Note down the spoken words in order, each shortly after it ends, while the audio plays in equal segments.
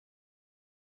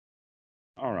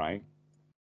All right.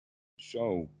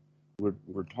 So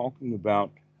we're talking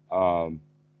about um,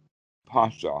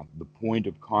 PASA, the point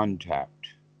of contact,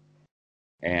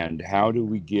 and how do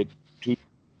we get to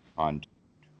contact?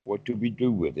 What do we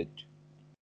do with it?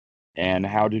 And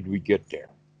how did we get there?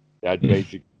 That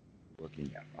basically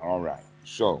looking at. All right.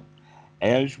 So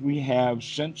as we have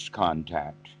sense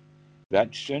contact,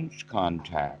 that sense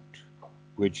contact,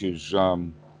 which is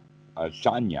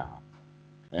sanya,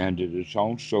 and it is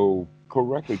also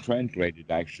correctly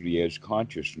translated actually as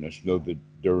consciousness, though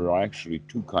there are actually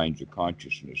two kinds of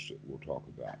consciousness that we'll talk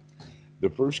about. The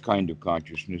first kind of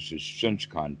consciousness is sense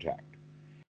contact.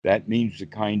 That means the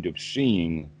kind of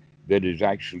seeing that is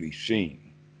actually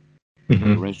seeing. For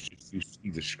Hmm. instance, you see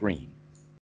the screen.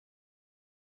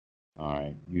 All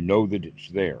right. You know that it's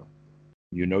there.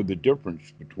 You know the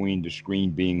difference between the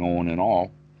screen being on and off.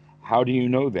 How do you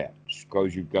know that? It's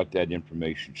because you've got that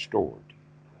information stored.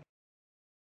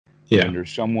 When Yeah.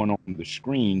 there's someone on the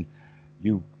screen,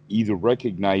 you either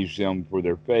recognize them for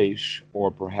their face or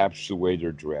perhaps the way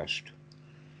they're dressed,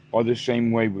 or the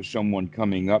same way with someone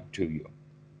coming up to you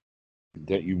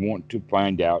that you want to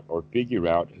find out or figure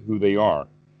out who they are.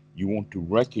 You want to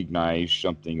recognize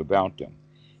something about them.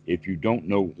 If you don't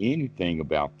know anything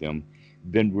about them,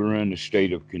 then we're in a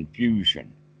state of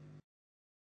confusion.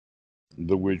 In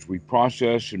other words, we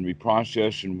process and we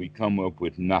process and we come up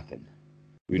with nothing.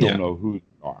 We don't Yeah. know who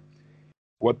they are.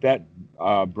 What that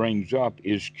brings up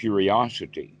is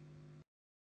curiosity.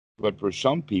 But for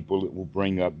some people, it will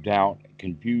bring up doubt,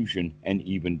 confusion, and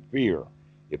even fear.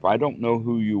 If I don't know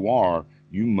who you are,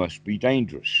 you must be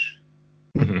dangerous.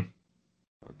 Hmm.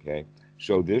 Okay,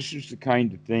 so this is the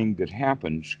kind of thing that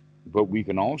happens, but we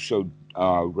can also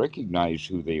recognize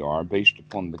who they are based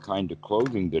upon the kind of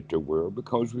clothing that they wear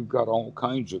because we've got all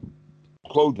kinds of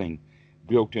clothing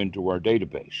built into our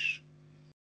database,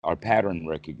 our pattern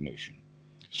recognition.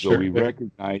 So Sure. we Yeah.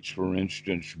 recognize, for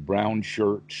instance, brown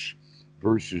shirts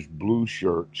versus blue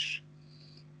shirts.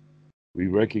 We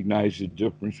recognize the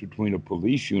difference between a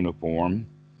police uniform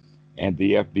and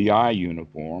the FBI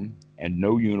uniform and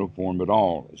no uniform at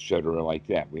all, etc., like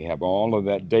that. We have all of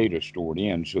that data stored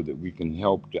in so that we can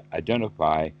help to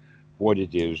identify what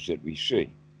it is that we see.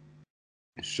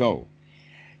 So,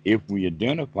 if we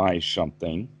identify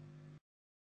something,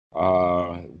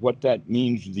 what that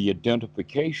means, the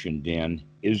identification then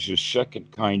is the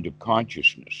second kind of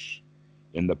consciousness.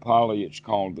 In the Pali, it's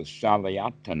called the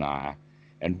Salayatana.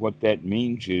 And what that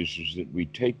means is that we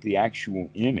take the actual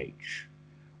image,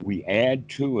 we add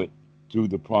to it through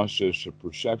the process of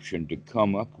perception to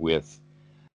come up with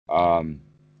um,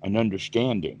 an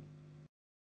understanding.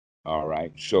 All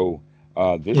right. So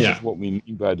this Yeah. is what we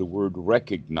mean by the word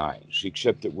recognize,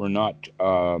 except that we're not.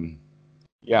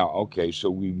 Yeah. Okay. So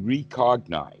we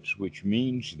recognize, which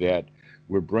means that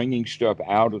we're bringing stuff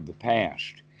out of the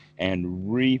past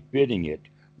and refitting it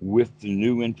with the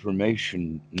new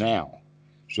information now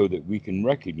so that we can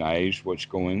recognize what's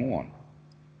going on.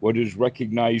 What does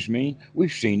recognize mean?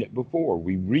 We've seen it before.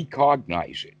 We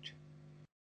recognize it.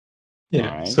 All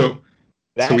Yeah. right. So we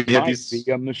That have might be these.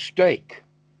 a mistake,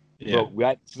 Yeah. but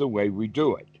that's the way we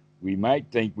do it. We might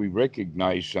think we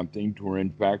recognize something to where in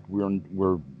fact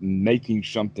we're making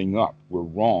something up. We're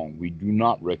wrong. We do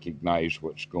not recognize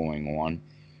what's going on.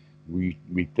 We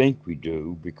think we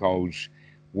do because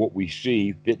what we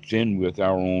see fits in with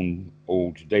our own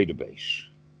old database.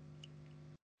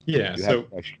 Yeah. You have a So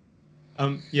question?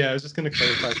 yeah, I was just going to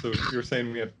clarify. So you were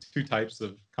saying we have two types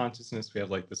of consciousness. We have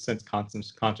like the sense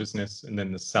consciousness, and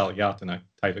then the salayatana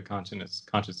type of consciousness.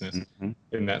 Hmm.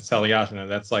 In that salayatana,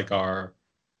 that's like our,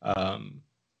 um,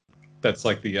 that's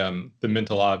like the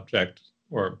mental object,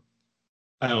 or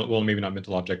I don't. Well, maybe not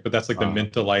mental object, but that's like the Uh,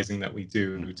 mentalizing that we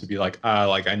do to mhm. be like,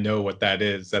 like I know what that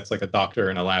is. That's like a doctor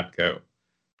in a lab coat,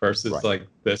 versus Right. like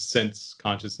the sense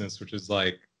consciousness, which is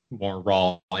like more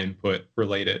raw input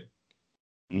related.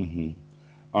 Hmm.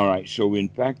 All right. So in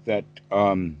fact, that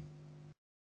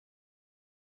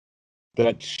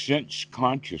sense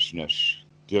consciousness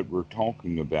that we're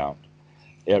talking about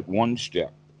at one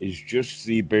step is just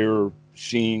the bare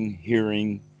seeing,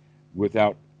 hearing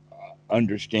without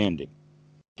understanding.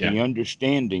 Yeah. The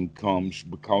understanding comes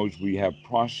because we have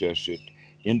processed it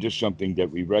into something that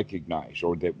we recognize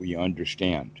or that we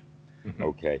understand. Hmm.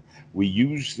 Okay. We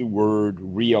use the word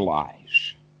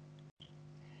realize,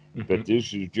 but Hmm.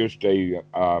 this is just a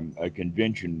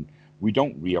convention. We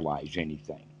don't realize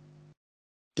anything.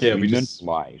 Yeah, We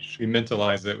mentalize. we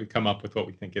mentalize it. We come up with what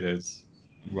we think it is.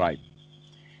 Right.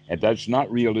 And that's not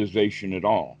realization at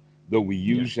all, though we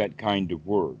Yeah, use that kind of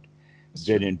word, that's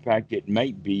that true. in fact it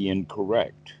might be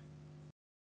incorrect.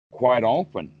 Quite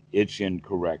often, it's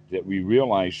incorrect, that we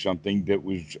realize something that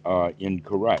was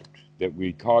incorrect, that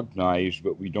we cognize,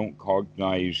 but we don't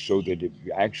cognize so that it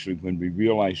actually, when we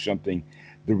realize something,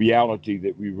 the reality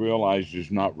that we realize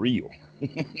is not real.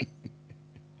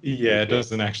 Yeah, it Okay.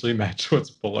 doesn't actually match what's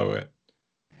below it.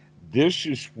 This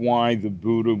is why the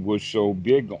Buddha was so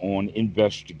big on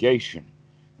investigation.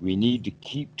 We need to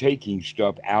keep taking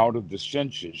stuff out of the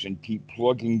senses and keep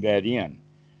plugging that in.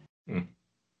 Mm.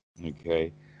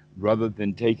 Okay, rather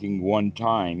than taking one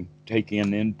time, take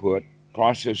in input,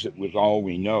 process it with all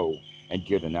we know, and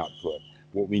get an output.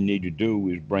 What we need to do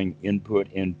is bring input,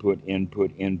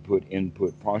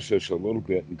 process a little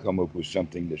bit, and come up with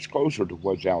something that's closer to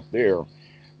what's out there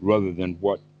rather than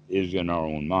what is in our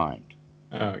own mind.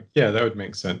 Yeah, that would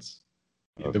make sense.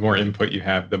 The more Okay, input you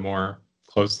have, the more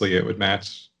closely it would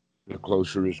match. the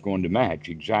closer it's going to match,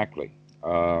 exactly.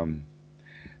 Um,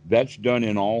 that's done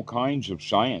in all kinds of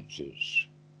sciences.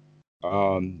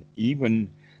 Even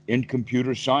in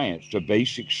computer science, the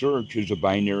basic search is a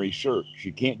binary search.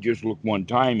 You can't just look one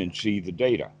time and see the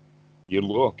data. You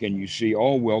look and you see,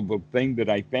 oh, well, the thing that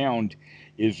I found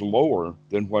is lower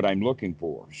than what I'm looking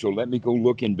for. So let me go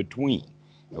look in between.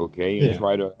 Okay, and Yeah.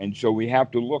 try to, and so we have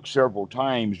to look several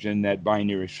times in that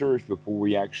binary search before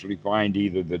we actually find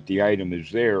either that the item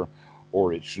is there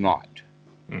or it's not.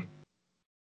 Mm.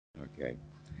 Okay,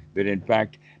 but in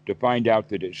fact, to find out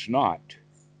that it's not,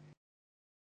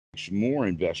 more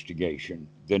investigation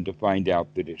than to find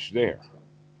out that it's there.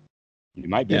 You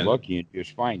might be Yeah. lucky and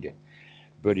just find it.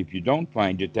 But if you don't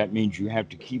find it, that means you have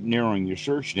to keep narrowing your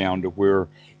search down to where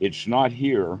it's not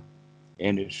here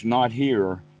and it's not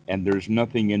here and there's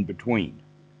nothing in between.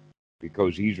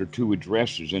 Because these are two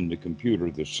addresses in the computer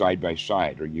that's side by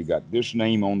side, or you got this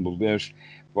name on the list.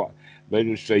 Let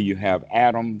us say you have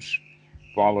Adams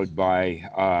followed by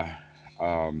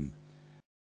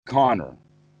Connor,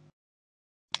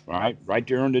 right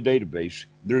there in the database.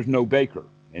 There's no Baker.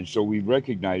 And so we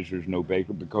recognize there's no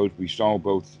Baker because we saw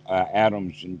both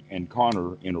Adams and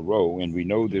Connor in a row, and we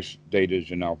know this data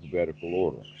is in alphabetical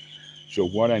order. So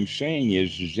what I'm saying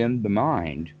is in the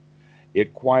mind,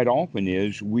 it quite often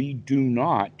is we do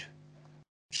not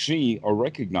see or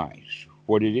recognize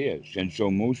what it is. And so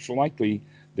most likely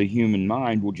the human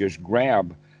mind will just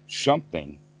grab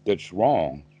something that's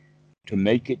wrong to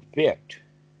make it fit.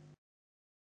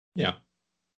 Yeah.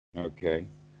 Okay.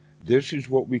 This is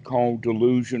what we call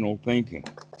delusional thinking.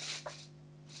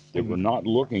 That we're Mhm. not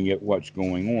looking at what's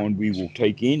going on. We will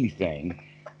take anything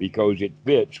because it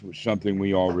fits with something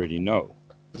we already know.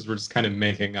 Because we're just kind of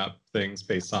making up things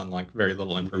based on like very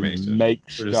little We information. make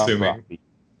We're stuff up. assuming.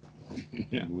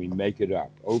 Yeah. We make it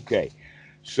up. Okay.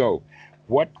 So,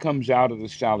 what comes out of the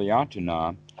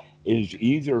Salayatana is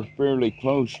either fairly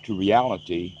close to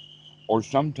reality or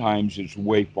sometimes it's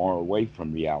way far away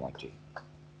from reality.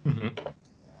 Hmm.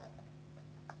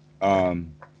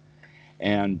 Um,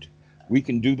 and we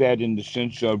can do that in the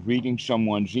sense of reading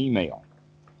someone's email.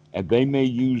 And they may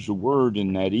use a word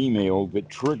in that email that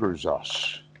triggers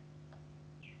us,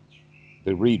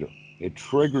 the reader. It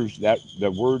triggers that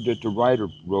the word that the writer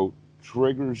wrote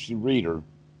triggers the reader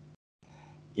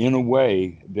in a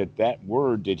way that that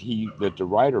word that the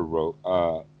writer wrote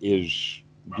is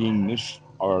being mis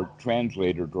or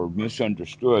translated or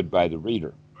misunderstood by the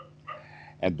reader,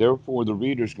 and therefore the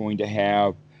reader is going to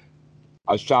have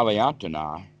a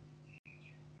salayatana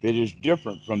that is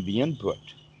different from the input.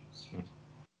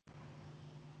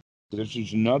 This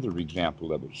is another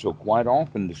example of it. So quite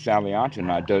often the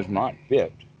salayatana does not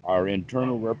fit our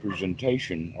internal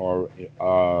representation, or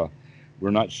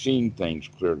we're not seeing things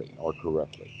clearly or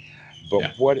correctly. But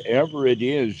Yeah. whatever it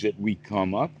is that we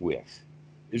come up with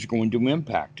is going to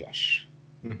impact us.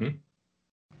 Hmm.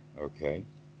 Okay.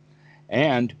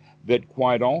 And that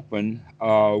quite often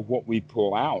what we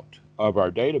pull out of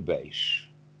our database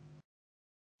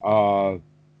uh,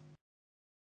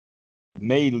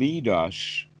 may lead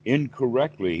us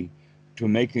incorrectly to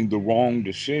making the wrong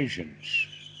decisions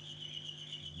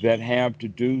that have to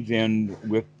do then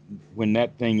with when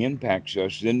that thing impacts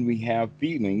us, then we have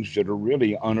feelings that are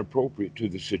really inappropriate to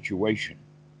the situation.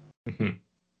 Hmm.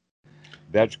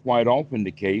 That's quite often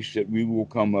the case that we will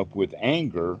come up with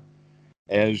anger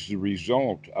as the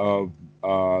result of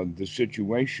the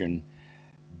situation,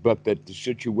 but that the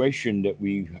situation that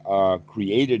we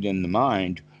created in the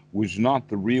mind was not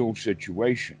the real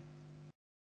situation.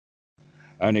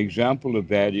 An example of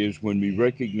that is when we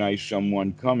recognize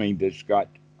someone coming that's got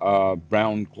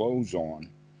brown clothes on.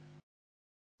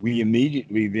 We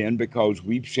immediately then, because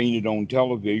we've seen it on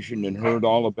television and heard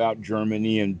all about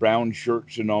Germany and brown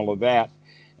shirts and all of that,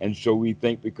 And so we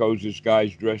think because this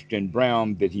guy's dressed in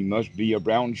brown that he must be a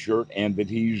brown shirt and that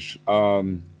he's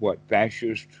what,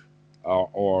 fascist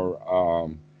or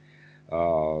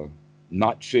uh,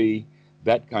 Nazi,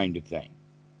 that kind of thing.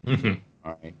 Hmm.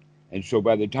 All right. And so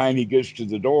by the time he gets to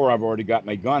the door, I've already got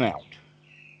my gun out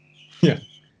Yeah,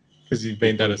 because you've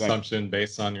made that because I assumption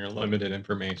based on your limited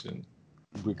information.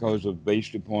 because of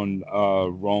based upon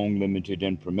wrong limited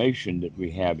information that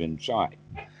we have inside.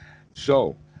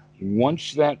 So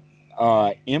once that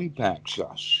impacts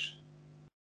us,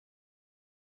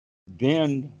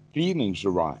 then feelings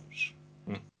arise.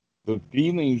 Mm. The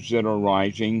feelings that are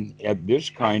arising at this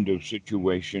kind of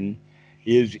situation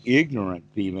is ignorant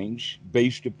feelings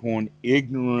based upon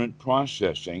ignorant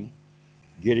processing,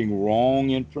 getting wrong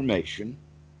information,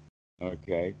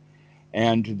 okay?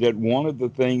 And that one of the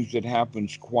things that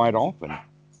happens quite often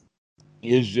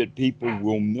is that people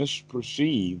will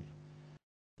misperceive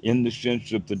in the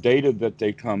sense that the data that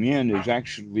they come in is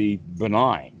actually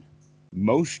benign.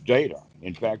 Most data,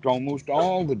 in fact, almost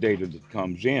all the data that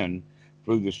comes in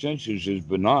through the senses is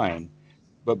benign,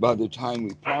 but by the time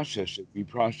we process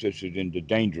it into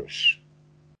dangerous.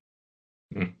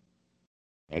 Mm.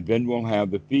 And then we'll have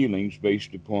the feelings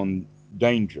based upon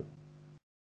danger,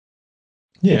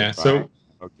 Yeah. right? So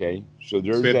Okay, so we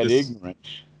there's have that this.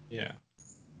 ignorance Yeah.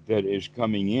 that is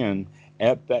coming in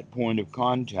at that point of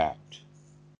contact.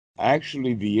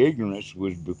 Actually, the ignorance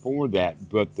was before that,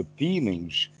 but the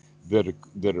feelings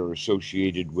that are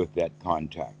associated with that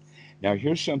contact. Now,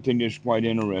 here's something that's quite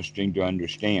interesting to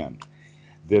understand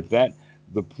that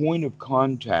the point of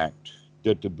contact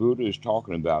that the Buddha is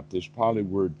talking about, this Pali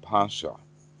word pasa,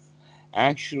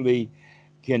 actually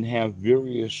can have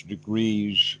various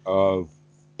degrees of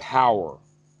power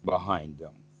behind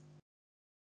them.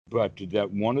 But that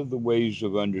one of the ways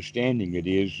of understanding it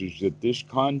is that this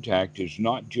contact is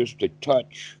not just a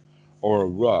touch or a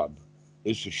rub,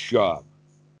 it's a shove.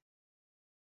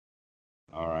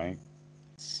 All right.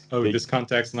 Oh, That this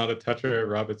contact's not a touch or a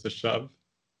rub; it's a shove.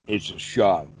 it's a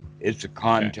shove. It's a Okay.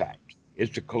 contact.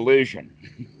 It's a collision.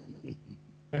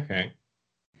 Okay.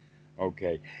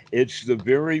 Okay. It's the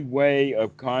very way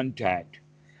of contact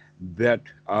that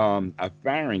a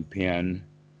firing pin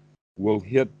will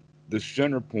hit the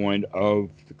center point of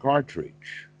the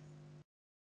cartridge.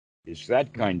 It's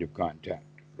that kind of contact,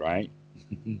 right?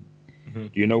 Do Hmm.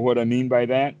 you know what I mean by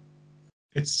that?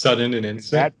 It's sudden and If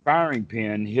instant. that firing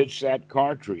pin hits that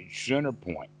cartridge center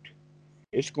point,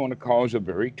 it's going to cause a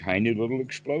very tiny little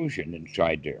explosion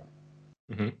inside there.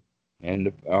 Hmm. And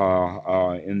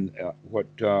in what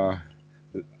the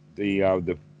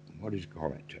what is it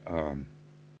called it?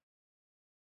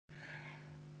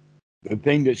 The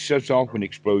thing that sets off an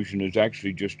explosion is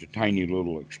actually just a tiny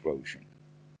little explosion.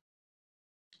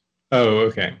 Oh,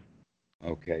 okay.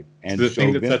 Okay, So and the thing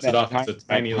so that then sets it off is a that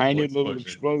tiny little tiny little explosion.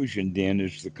 explosion then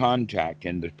is the contact,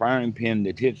 and the firing pin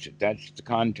that hits it, that's the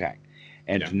contact.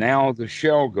 Yeah. And now the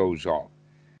shell goes off.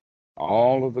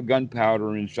 All of the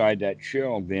gunpowder inside that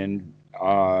shell then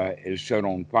is set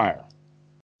on fire.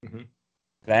 Hmm.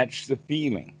 That's the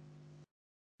feeling.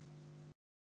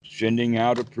 Sending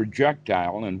out a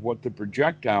projectile, and what the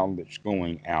projectile that's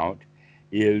going out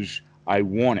is I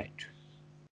want it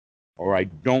or I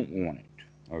don't want it.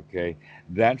 Okay,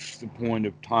 that's the point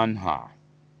of tanha.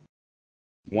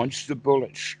 Once the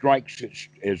bullet strikes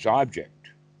its object,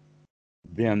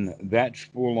 then that's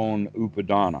full on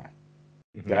upadana.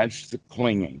 Hmm. That's the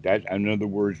clinging. That, in other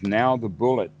words, now the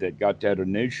bullet that got that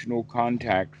initial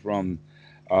contact from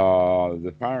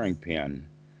the firing pin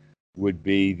would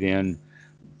be then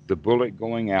the bullet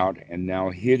going out and now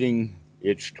hitting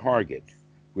its target,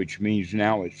 which means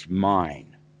now it's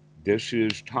mine. This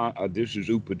is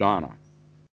upadana.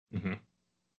 Hmm.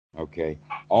 Okay,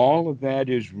 all of that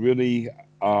is really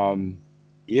um,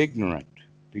 ignorant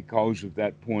because of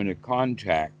that point of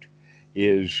contact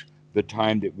is the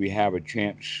time that we have a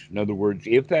chance. In other words,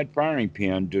 if that firing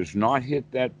pin does not hit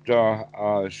that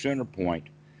center point,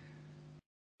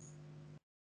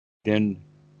 then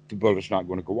the bullet's not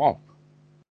going to go off.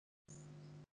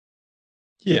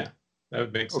 Yeah, that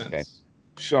would make Okay, sense.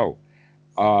 so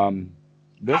um,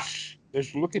 let's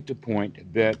look at the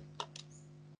point that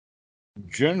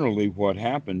generally what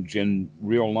happens in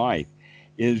real life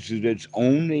is that it's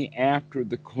only after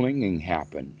the clinging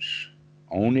happens,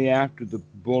 only after the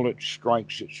bullet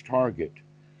strikes its target,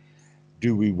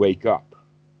 do we wake up.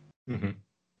 Hmm.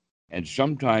 And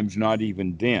sometimes not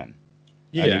even then.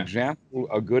 Yeah.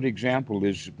 A good example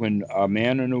is when a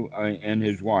man and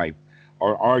his wife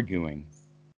are arguing.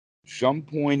 Some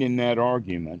point in that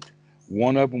argument,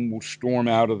 one of them will storm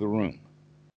out of the room,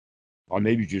 or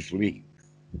maybe just leave.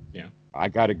 Yeah. I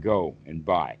got to go and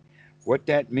buy. What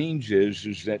that means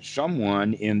is that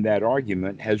someone in that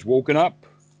argument has woken up.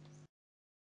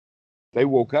 They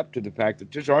woke up to the fact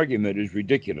that this argument is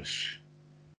ridiculous.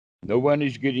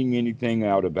 Nobody's getting anything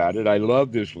out about it. I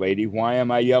love this lady. Why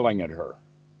am I yelling at her?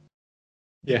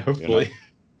 Yeah, You know? hopefully.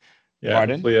 Yeah,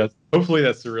 Pardon? hopefully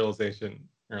that's the realization.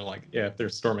 Or like, yeah, if they're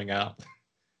storming out.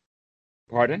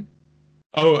 Pardon?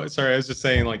 Oh, sorry, I was just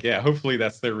saying, like, yeah, hopefully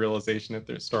that's their realization if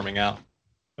they're storming out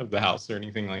of the house or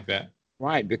anything like that.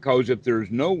 Right, because if there's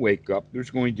no wake up, there's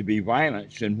going to be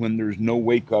violence. And when there's no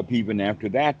wake up, even after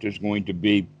that, there's going to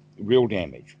be real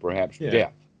damage, perhaps Yeah,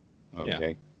 death. yeah.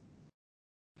 Okay.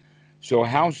 So,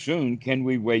 how soon can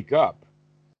we wake up?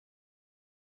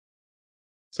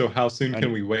 So how soon can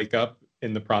And, we wake up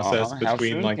in the process how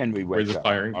between soon like can we where wake the up?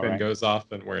 firing All pin right. goes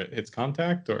off and where it hits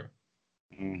contact, or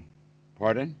Mm,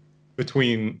 pardon?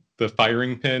 between the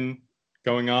firing pin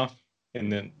going off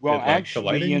and then Well, it like actually,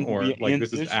 colliding, or like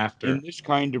this is in after? this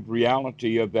kind of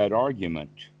reality of that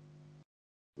argument,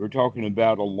 we're talking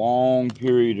about a long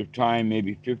period of time,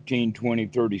 maybe 15, 20,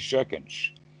 30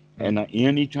 seconds. Hmm. And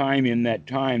any time in that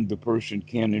time, the person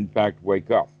can, in fact,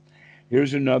 wake up.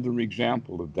 Here's another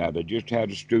example of that. I just had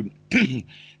a student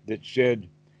that said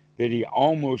that he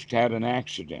almost had an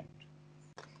accident,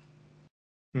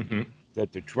 Mm-hmm.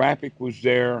 that the traffic was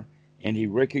there, and he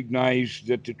recognized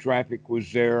that the traffic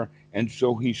was there, and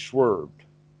so he swerved.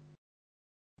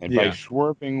 And by Yeah.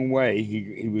 swerving away,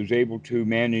 he was able to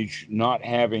manage not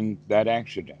having that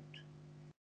accident.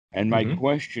 And my Mm-hmm.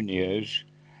 question is,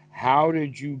 how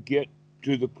did you get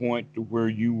to the point to where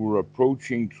you were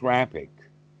approaching traffic,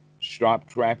 stop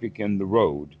traffic in the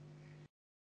road,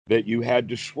 that you had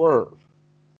to swerve?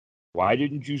 Why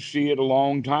didn't you see it a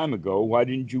long time ago? Why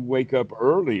didn't you wake up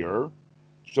earlier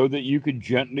so that you could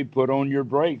gently put on your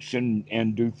brakes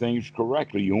and do things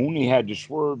correctly? You only had to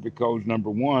swerve because number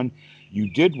one, you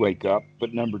did wake up,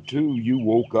 but number two, you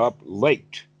woke up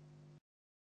late.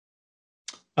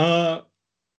 Uh,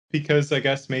 because I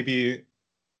guess maybe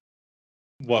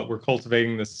what we're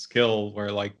cultivating this skill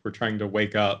where like we're trying to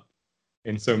wake up,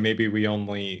 and so maybe we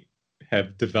only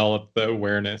have developed the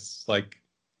awareness like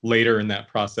later in that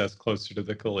process, closer to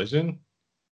the collision.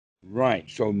 Right.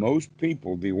 So most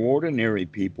people, the ordinary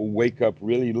people, wake up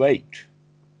really late.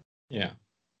 Yeah.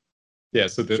 Yeah,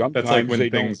 so that's like Sometimes when they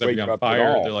don't things have wake become up at fire,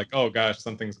 they're all. like, oh gosh,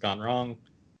 something's gone wrong.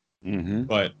 Hmm.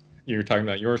 But you're talking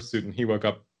about your student, he woke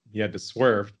up, he had to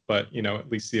swerve, but at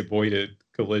least he avoided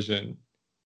collision.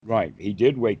 Right. He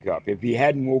did wake up. If he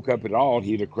hadn't woke up at all,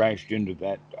 he'd have crashed into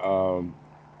that uh,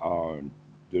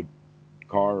 the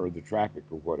car or the traffic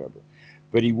or whatever.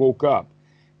 But he woke up.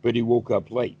 But he woke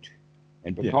up late,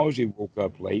 and Yeah. because he woke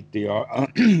up late, the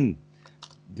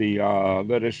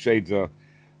let us say the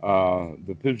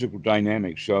physical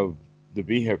dynamics of the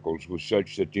vehicles was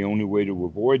such that the only way to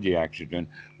avoid the accident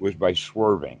was by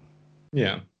swerving.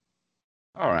 Yeah.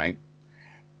 All right.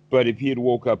 But if he had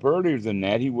woke up earlier than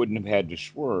that, he wouldn't have had to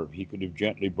swerve. He could have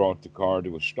gently brought the car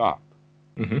to a stop.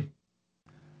 Hmm.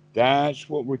 That's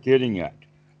what we're getting at.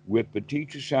 With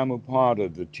Paticca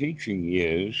Samuppada, the teaching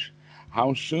is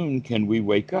how soon can we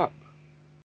wake up?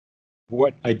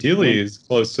 What Ideally when as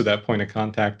close to that point of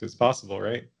contact as possible,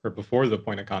 right? Or before the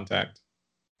point of contact.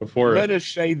 Before, let us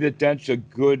say that that's a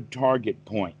good target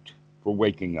point for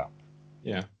waking up.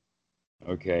 yeah.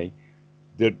 Okay,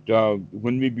 that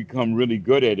when we become really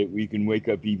good at it, we can wake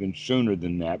up even sooner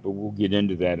than that. But we'll get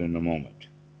into that in a moment.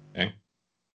 Okay.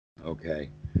 Okay,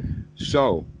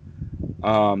 so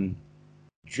um,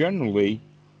 generally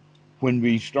when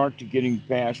we start to getting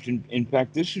past, in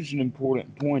fact, this is an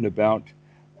important point about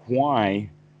why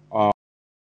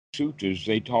suttas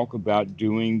they talk about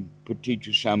doing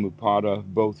paticca samuppada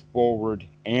both forward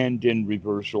and in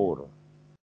reverse order.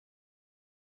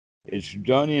 It's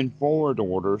done in forward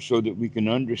order so that we can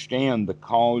understand the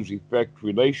cause effect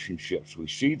relationships. We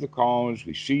see the cause,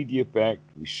 we see the effect,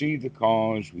 we see the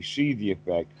cause, we see the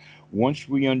effect. Once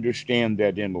we understand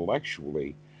that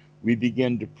intellectually, we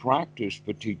begin to practice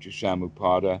paticca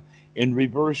samuppada in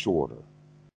reverse order.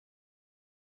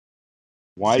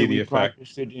 Why See do the we effect.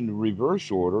 practice it in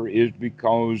reverse order? Is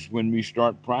because when we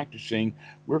start practicing,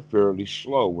 we're fairly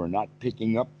slow. We're not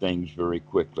picking up things very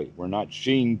quickly. We're not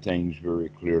seeing things very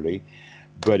clearly.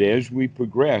 But as we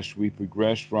progress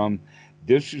from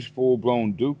this is full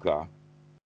blown dukkha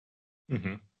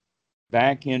Hmm.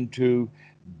 back into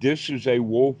this is a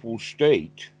woeful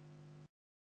state,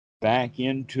 back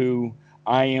into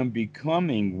I am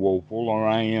becoming woeful or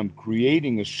I am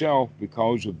creating a self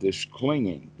because of this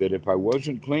clinging. That if I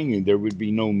wasn't clinging, there would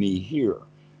be no me here.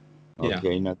 Yeah.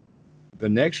 Okay, now the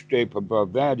next step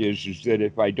above that is that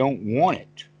if I don't want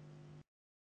it,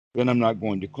 then I'm not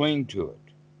going to cling to it.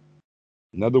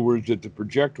 In other words, if the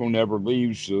projectile never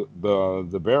leaves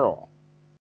the barrel,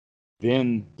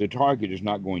 then the target is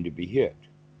not going to be hit.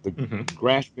 The Hmm.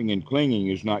 grasping and clinging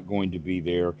is not going to be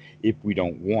there if we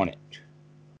don't want it.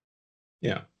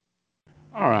 Yeah.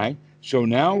 All right. So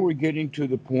now we're getting to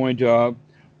the point of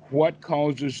what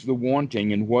causes the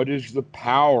wanting and what is the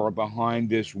power behind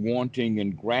this wanting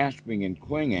and grasping and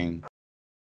clinging,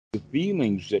 the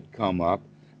feelings that come up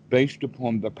based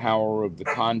upon the power of the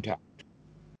contact.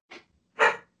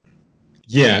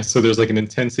 Yeah. So there's like an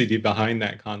intensity behind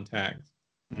that contact,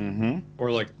 Mm-hmm.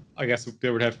 or like I guess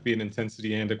there would have to be an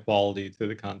intensity and a quality to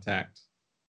the contact,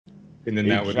 and then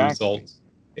that would Exactly. result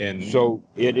in So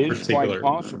it is quite particular. Yeah.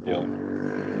 possible.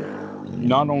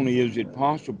 Not only is it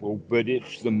possible, but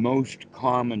it's the most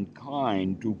common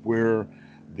kind to where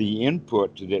the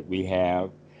input that we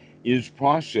have is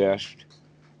processed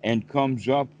and comes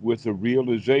up with a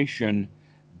realization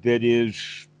that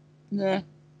is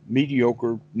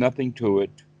mediocre, nothing to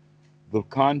it. The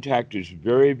contact is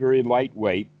very, very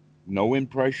lightweight, no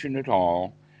impression at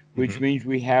all, which Hmm. means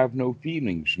we have no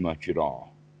feelings much at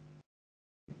all.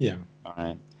 Yeah. All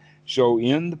right. So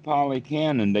in the Pali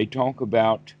Canon, they talk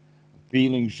about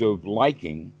feelings of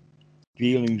liking,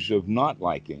 feelings of not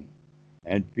liking,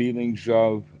 and feelings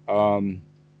of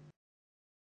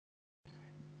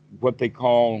what they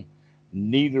call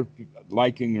neither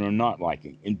liking nor not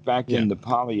liking. In fact, Yeah. in the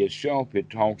Pali itself, it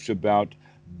talks about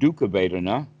dukkha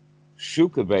vedana,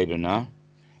 sukha vedana,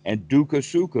 and dukkha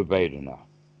sukha vedana.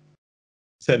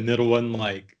 Is that middle one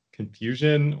like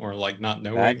confusion or like not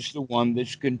knowing? That's the one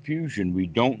that's confusion. We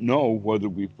don't know whether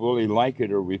we fully like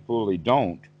it or we fully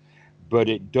don't, but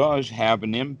it does have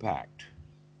an impact.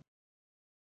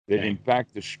 That in Okay.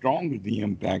 fact, the stronger the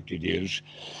impact it is,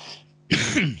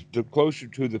 the closer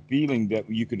to the feeling that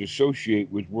you could associate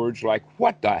with words like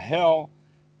 "what the hell."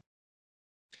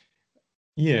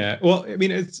 Yeah. Well, I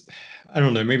mean, I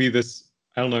don't know.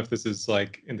 I don't know if this is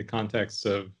like in the context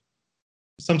of,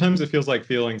 sometimes it feels like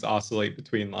feelings oscillate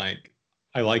between like,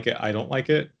 I like it, I don't like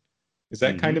it. Is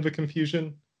that kind Hmm. of a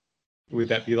confusion? Would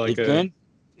that be like It a, can,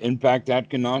 in fact, that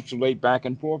can oscillate back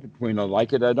and forth between I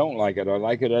like it, I don't like it, I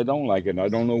like it, I don't like it, I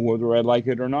don't know whether I like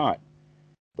it or not,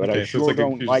 but I okay, so it's sure like a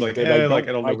don't confusion, it's like like, that I like, don't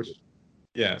I don't know like which, it.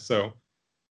 yeah, so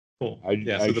cool.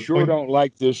 Yeah, I so the sure point, don't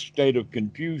like this state of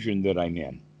confusion that I'm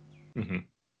in. mhm.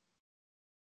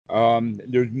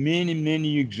 There's many,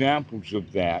 many examples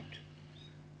of that.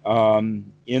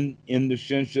 In the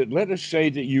sense that let us say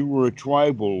that you were a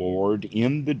tribal lord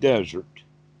in the desert,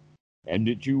 and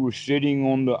that you were sitting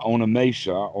on a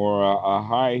mesa or a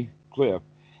high cliff,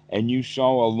 and you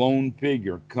saw a lone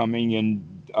figure coming in,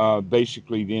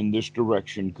 basically in this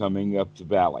direction, coming up the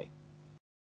valley.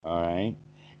 All right.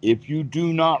 If you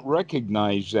do not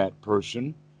recognize that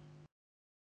person,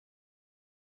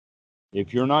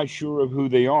 if you're not sure of who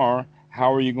they are,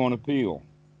 how are you going to feel?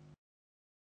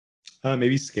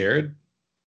 Maybe scared.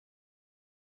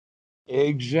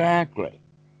 Exactly.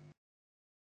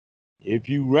 If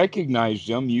you recognize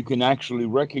them, you can actually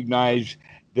recognize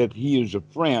that he is a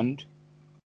friend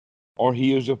or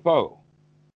he is a foe.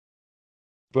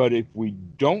 But if we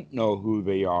don't know who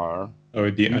they are, Oh,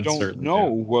 it'd be we don't uncertain. know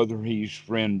Yeah. whether he's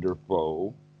friend or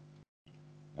foe.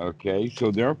 Okay,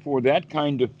 so therefore, that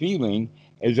kind of feeling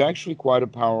is actually quite a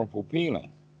powerful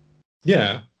feeling,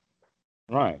 Yeah.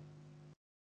 right?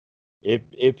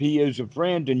 If he is a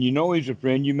friend and you know he's a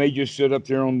friend, you may just sit up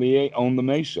there on the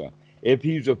mesa. If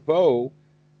he's a foe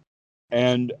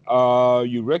and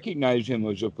you recognize him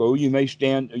as a foe, you may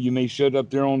sit up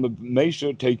there on the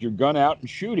mesa, take your gun out, and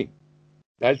shoot him.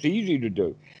 That's easy to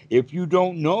do. If you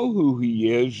don't know who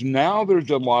he is, now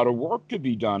there's a lot of work to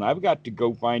be done. I've got to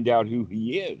go find out who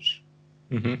he is.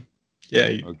 Hmm. Yeah.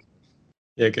 Okay.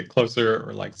 Yeah. Get closer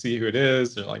or like see who it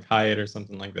is or like hide or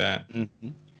something like that. Hmm.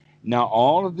 Now,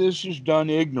 all of this is done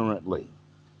ignorantly,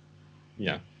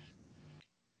 Yeah.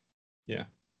 Yeah.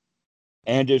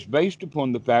 and it's based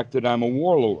upon the fact that I'm a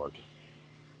warlord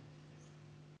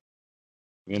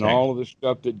and Okay. all of the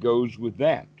stuff that goes with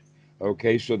that.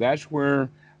 Okay, so that's where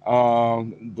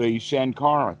the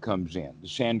Sankara comes in. The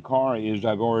Sankara is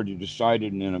I've already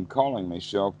decided, and I'm calling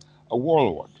myself a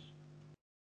warlord.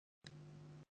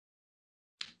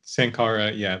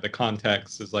 Sankara, yeah, the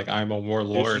context is like, I'm a This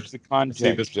warlord. is the I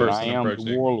see this context that I person am the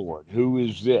approaching. warlord. Who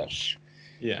is this?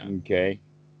 Yeah. Okay.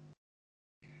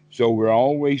 So we're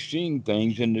always seeing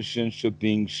things in the sense of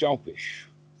being selfish.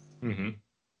 Hmm.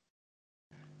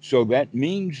 So that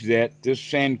means that this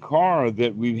sankara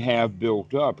that we have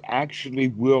built up actually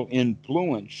will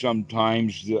influence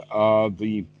sometimes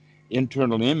the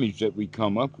internal image that we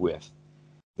come up with.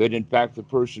 That in fact the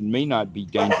person may not be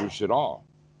dangerous at all.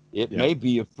 It Yeah. may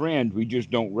be a friend, we just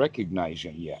don't recognize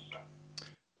him yet.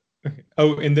 Okay.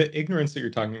 Oh, and the ignorance that you're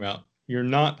talking about, you're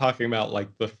not talking about like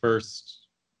the first,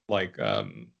 like,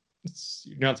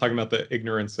 you're not talking about the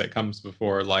ignorance that comes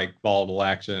before like volatile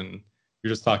action. You're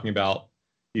just talking about,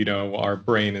 our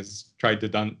brain has tried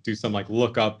to do some like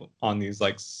look up on these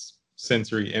like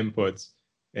sensory inputs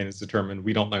and it's determined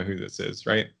we don't know who this is,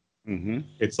 right? Mm-hmm.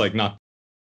 It's like not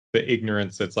the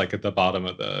ignorance that's like at the bottom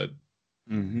of the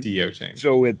Mm-hmm. DO chain.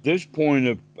 So at this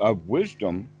point of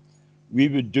wisdom, we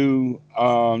would do,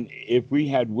 if we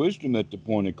had wisdom at the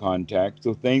point of contact,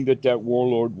 the thing that that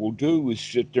warlord will do is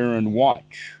sit there and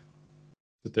watch.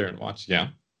 Sit there and watch. Yeah.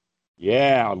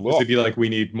 Yeah, Because it'd look, be like, we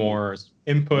need more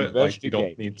input. Like, we don't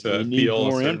investigate. need He to needs feel a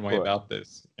more certain way input. about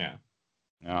this. Yeah.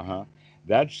 Uh-huh.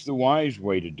 That's the wise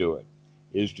way to do it,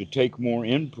 is to take more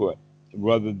input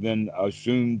rather than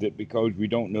assume that because we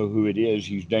don't know who it is,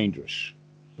 he's dangerous.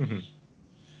 Hmm.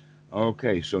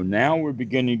 Okay, so now we're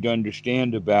beginning to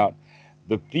understand about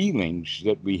the feelings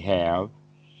that we have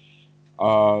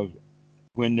uh,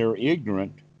 when they're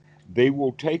ignorant. They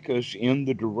will take us in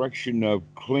the direction of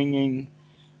clinging,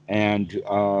 and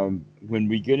when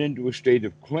we get into a state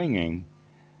of clinging,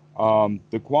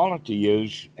 the quality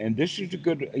is, and this is a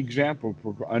good example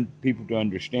for people to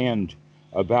understand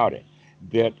about it,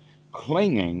 that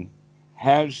clinging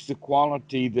has the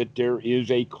quality that there is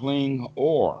a cling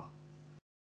or,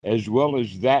 as well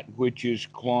as that which is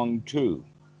clung to.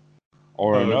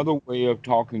 Or Oh, another way of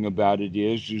talking about it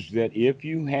is that if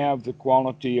you have the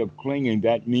quality of clinging,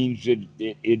 that means that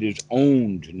it is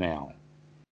owned now.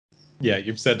 yeah.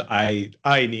 You've said I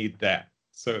need that.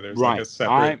 So there's like a Right.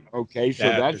 separate Okay, so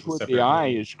that. that's There's a what the separate I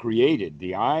me. is created.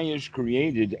 The I is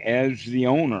created as the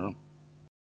owner,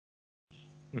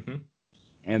 Hmm.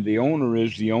 and the owner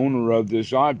is the owner of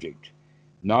this object.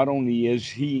 Not only is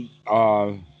he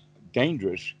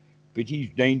dangerous, but he's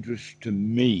dangerous to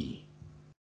me.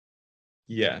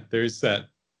 Yeah. There's that,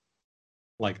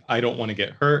 like, I don't want to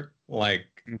get hurt. Like,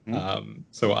 Hmm.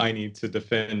 so I need to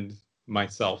defend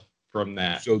myself from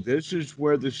that. So this is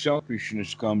where the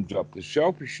selfishness comes up. The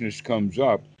selfishness comes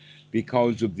up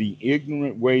because of the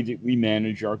ignorant way that we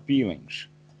manage our feelings.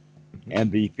 Hmm.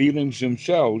 And the feelings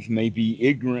themselves may be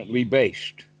ignorantly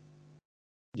based.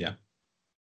 Yeah.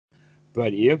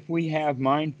 But if we have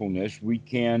mindfulness, we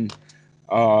can,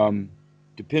 um,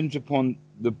 depends upon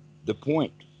the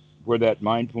point where that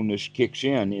mindfulness kicks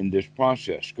in this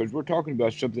process, because we're talking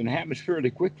about something that happens fairly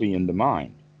quickly in the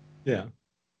mind. Yeah.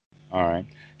 All right.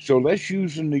 So let's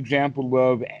use an example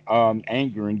of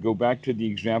anger and go back to the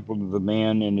example of the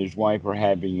man and his wife are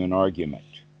having an argument.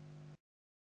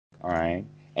 All right.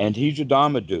 And he's a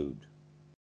Dhamma dude.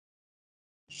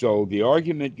 So the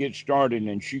argument gets started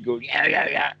and she goes, yeah, yeah,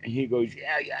 yeah. And he goes,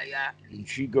 yeah, yeah, yeah. And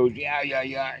she goes, yeah, yeah,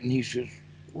 yeah. And he says,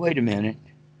 wait a minute.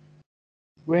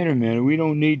 Wait a minute. We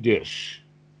don't need this.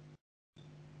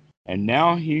 And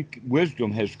now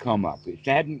wisdom has come up.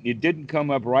 It didn't come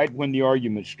up right when the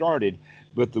argument started,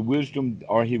 but the wisdom,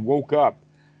 or he woke up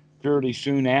fairly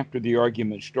soon after the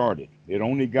argument started. It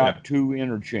only Yeah. got two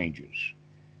interchanges,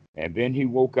 and then he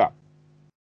woke up.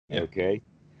 Yeah. Okay.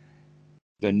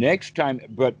 The next time,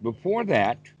 but before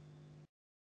that,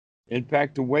 in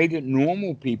fact, the way that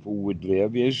normal people would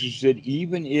live is that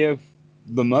even if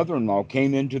the mother-in-law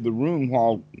came into the room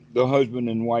while the husband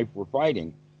and wife were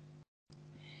fighting,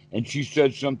 and she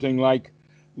said something like,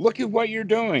 "Look at what you're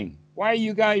doing. Why are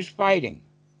you guys fighting?"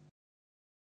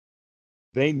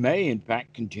 They may, in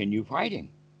fact, continue fighting.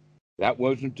 That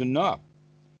wasn't enough.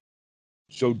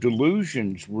 So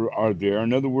delusions are there.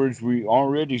 In other words, we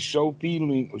already so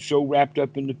wrapped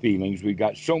up in the feelings. We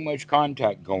got so much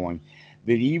contact going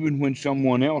that even when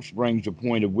someone else brings a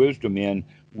point of wisdom in,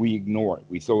 we ignore it.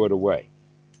 We throw it away.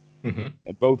 Hmm.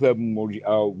 And both of them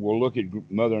will look at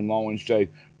mother-in-law and say,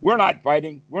 "We're not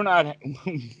fighting. We're not.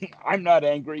 I'm not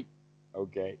angry."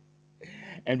 Okay.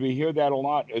 And we hear that a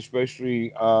lot,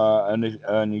 especially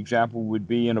an example would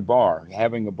be in a bar,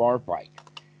 having a bar fight.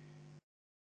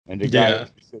 And the guy Yeah.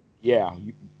 said, "Yeah,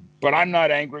 but I'm not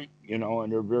angry," and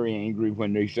they're very angry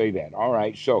when they say that. All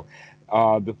right, so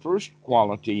the first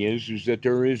quality is that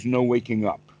there is no waking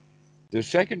up. The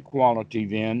second quality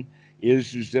then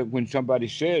is that when somebody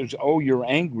says, "Oh, you're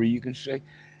angry," you can say,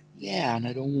 "Yeah, and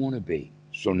I don't want to be."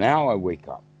 So now I wake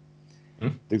up.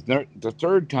 The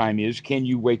third time is, can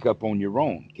you wake up on your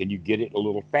own? Can you get it a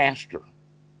little faster?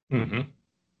 Hmm.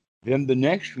 Then the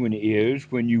next one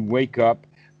is when you wake up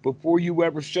before you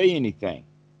ever say anything.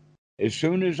 As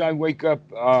soon as I wake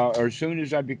up, or as soon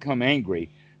as I become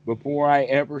angry, before I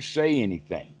ever say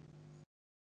anything,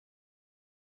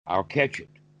 I'll catch it.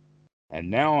 And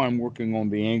now I'm working on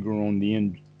the anger on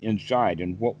the inside.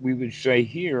 And what we would say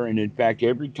here, and in fact,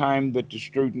 every time that the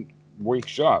student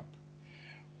wakes up,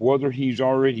 whether he's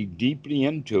already deeply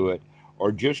into it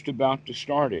or just about to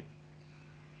start it,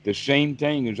 the same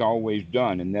thing is always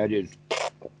done, and that is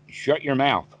shut your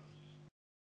mouth.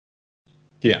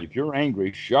 Yeah. If you're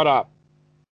angry, shut up.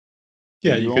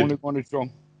 Yeah, And you you're only could going to show,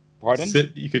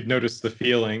 pardon? you could notice the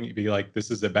feeling. You'd be like, this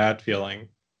is a bad feeling.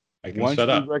 I can Once shut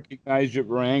we up. recognize that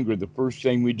we're angry, the first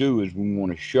thing we do is we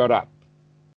want to shut up.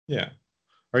 Yeah.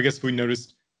 Or I guess if we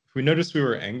noticed we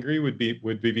were angry, would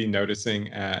we be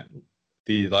noticing at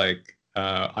the like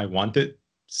I want it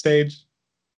stage?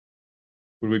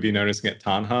 Would we be noticing at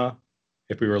Tanha?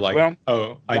 If we were like, Well,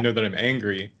 oh, I that, know that I'm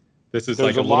angry. This is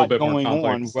there's like a a little lot bit more going on,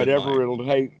 complex than whatever like, it'll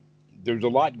take. There's a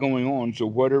lot going on, so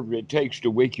whatever it takes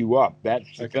to wake you up,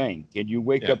 that's the okay. thing. Can you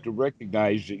wake Yeah. up to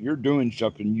recognize that you're doing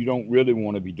something you don't really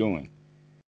want to be doing?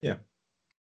 Yeah.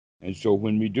 And so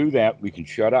when we do that, we can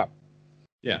shut up.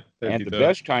 Yeah. That'd And be the the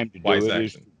best time to do wise it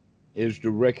action. is to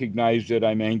recognize that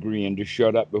I'm angry and to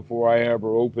shut up before I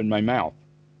ever open my mouth.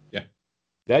 Yeah.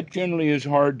 That generally is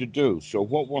hard to do. So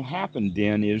what will happen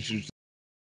then is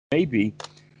maybe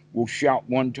we'll shout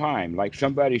one time, like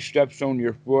somebody steps on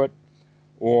your foot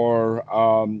or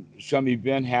some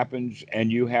event happens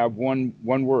and you have one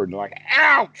word like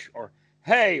ouch or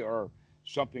hey or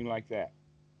something like that.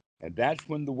 And that's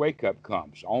when the wake up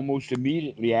comes, almost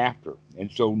immediately after.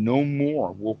 And so no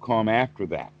more will come after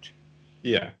that.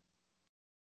 Yeah.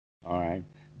 All right.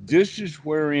 This is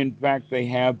where, in fact, they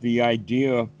have the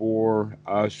idea for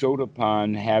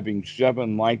Sodapan having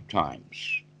 7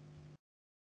 lifetimes,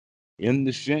 in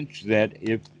the sense that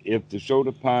if the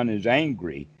Sodapan is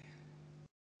angry,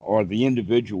 or the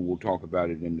individual, we'll talk about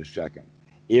it in a second,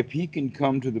 if he can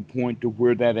come to the point to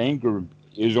where that anger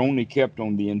is only kept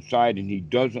on the inside and he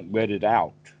doesn't let it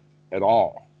out at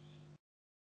all,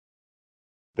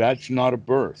 that's not a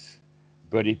birth.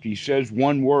 But if he says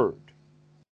one word,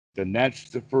 then that's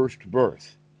the first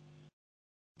birth.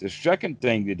 The second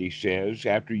thing that he says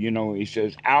after he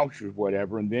says ouch or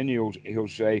whatever, and then he'll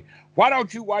say, "Why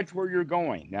don't you watch where you're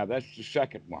going?" Now that's the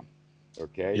second one.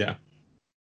 Okay. Yeah.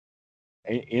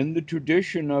 In the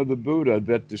tradition of the Buddha,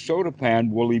 that the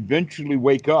Sotapan will eventually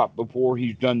wake up before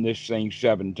he's done this thing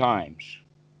 7 times.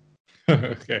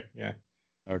 Okay. Yeah.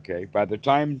 Okay. By the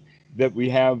time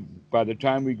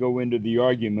we go into the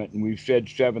argument and we've said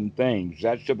 7 things,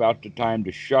 that's about the time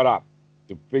to shut up,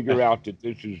 to figure out that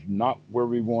this is not where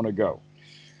we want to go.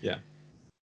 Yeah.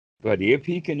 But if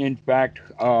he can, in fact,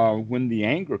 when the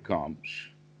anger comes,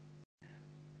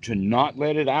 to not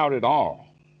let it out at all,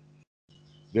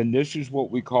 then this is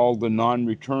what we call the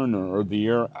non-returner or the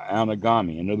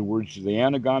anagami. In other words, the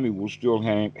anagami will still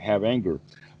have anger,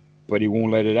 but he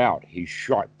won't let it out. He's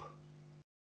sharp.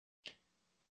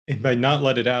 And by not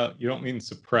let it out, you don't mean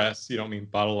suppress. You don't mean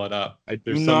bottle it up. I do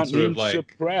There's some not sort of mean like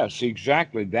suppress.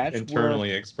 Exactly. That's where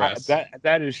internally express.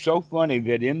 that is so funny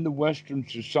that in the Western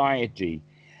society,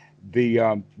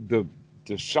 the the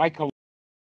the psychological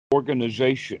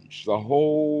organizations, the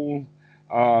whole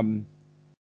um,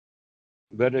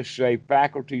 let us say,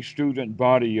 faculty student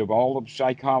body of all of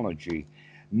psychology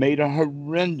made a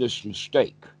horrendous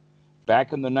mistake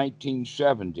back in the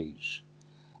 1970s.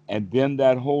 And then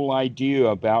that whole idea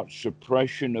about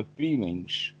suppression of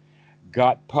feelings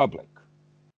got public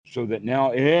so that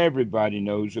now everybody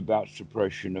knows about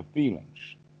suppression of feelings.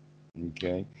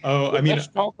 Okay. Oh, I But mean, let's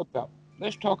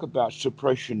talk about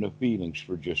suppression of feelings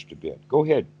for just a bit. Go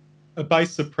ahead. by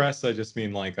suppress, I just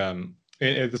mean like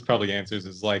this probably answers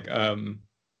is like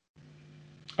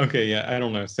okay, yeah, I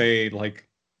don't know. Say like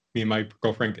me and my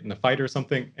girlfriend get in a fight or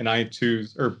something, and I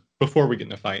choose, or before we get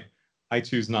in a fight, I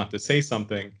choose not to say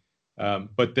something.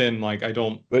 But then like I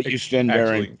don't But you stand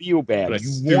there and actually, feel but I bad.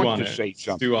 You want to say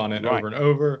stew something. on it over Right. and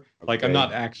over. Like I'm Okay.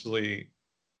 not actually,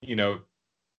 you know,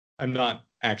 I'm not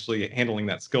actually handling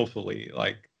that skillfully.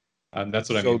 Like that's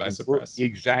what I mean So by the word suppress.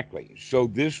 exactly. So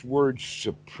this word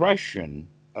suppression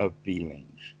of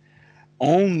feelings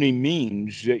only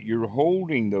means that you're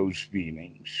holding those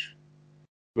feelings,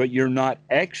 but you're not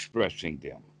expressing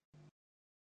them.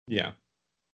 Yeah.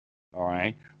 All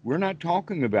right. We're not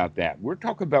talking about that. We're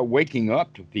talking about waking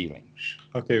up to feelings.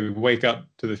 Okay, we wake up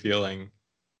to the feeling,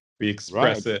 we Right.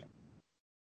 express it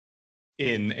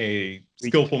in a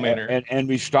skillful manner, And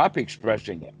we stop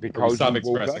expressing it or we because stop we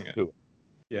woke expressing up it. to it.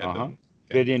 Yeah. Uh huh. Okay.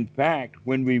 That in fact,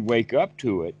 when we wake up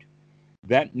to it,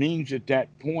 that means at that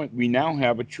point we now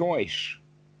have a choice.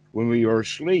 When we are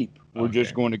asleep, we're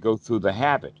just Okay. going to go through the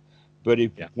habit. But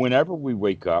if Yeah. whenever we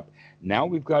wake up, now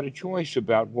we've got a choice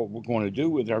about what we're going to do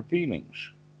with our feelings.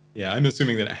 Yeah. I'm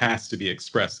assuming that it has to be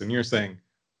expressed. And you're saying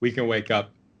we can wake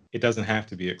up. It doesn't have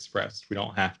to be expressed. We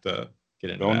don't have to. get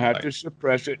into Don't that have fight. to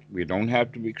suppress it. We don't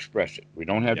have to express it. We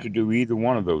don't have Yeah. to do either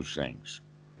one of those things.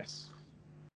 Yes.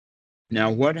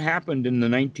 Now, what happened in the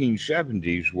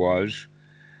 1970s was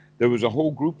there was a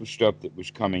whole group of stuff that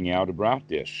was coming out about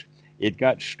this. It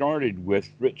got started with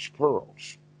Fritz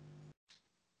Perls.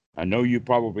 I know you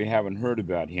probably haven't heard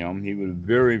about him. He was a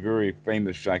very, very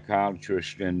famous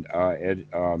psychiatrist and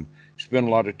spent a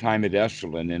lot of time at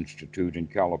Esalen Institute in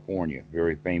California,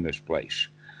 very famous place.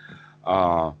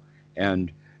 Uh,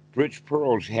 and Fritz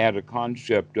Perls had a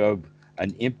concept of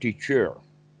an empty chair,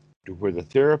 to where the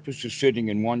therapist is sitting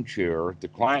in one chair, the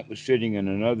client was sitting in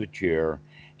another chair,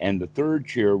 and the third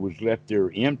chair was left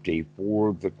there empty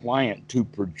for the client to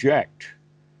project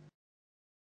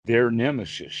their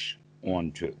nemesis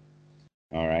onto.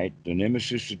 All right. The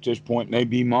nemesis at this point may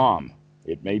be mom,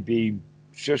 it may be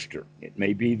sister, it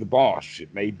may be the boss,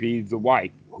 it may be the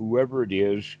wife, whoever it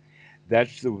is.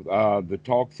 That's the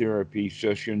talk therapy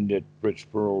session that Fritz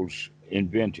Perls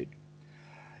invented.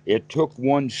 It took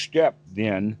one step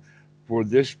then for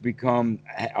this become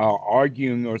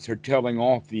arguing or telling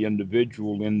off the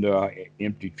individual in the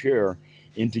empty chair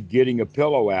into getting a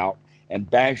pillow out and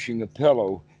bashing a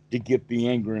pillow to get the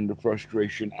anger and the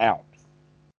frustration out.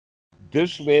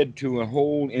 This led to a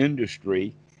whole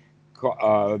industry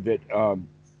that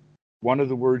one of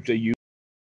the words they use,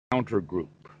 encounter group,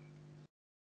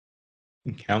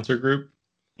 Encounter group.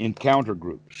 encounter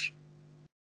groups,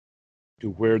 to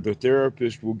where the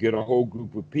therapist will get a whole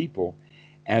group of people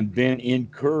and then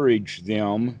encourage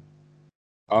them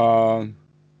uh,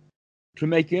 to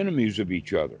make enemies of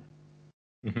each other.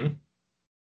 Mm-hmm.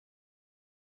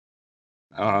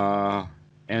 Uh,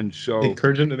 and so,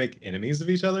 Encourage them to make enemies of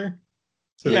each other,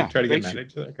 so they yeah, try to get mad basically, at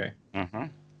each other. Okay, uh-huh.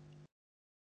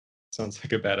 sounds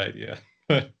like a bad idea.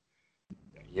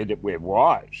 It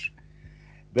was.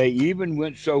 They even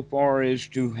went so far as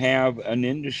to have an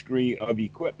industry of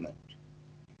equipment,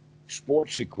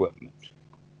 sports equipment,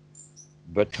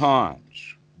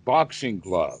 batons, boxing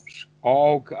gloves,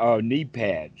 all knee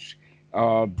pads,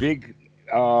 big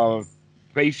uh,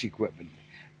 face equipment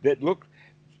that look.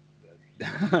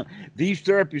 These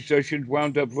therapy sessions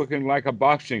wound up looking like a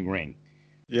boxing ring.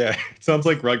 Yeah, it sounds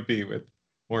like rugby with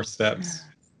more steps.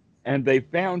 And they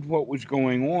found what was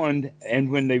going on, and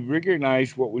when they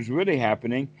recognized what was really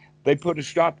happening, they put a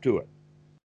stop to it.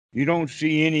 You don't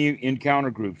see any encounter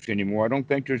groups anymore. I don't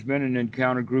think there's been an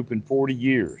encounter group in 40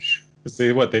 years.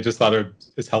 See what they just thought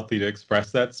it's healthy to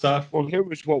express that stuff. Well, here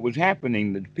was what was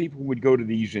happening: that people would go to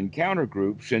these encounter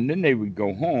groups, and then they would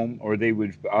go home, or they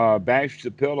would bash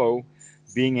the pillow,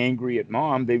 being angry at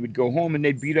mom. They would go home and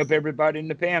they'd beat up everybody in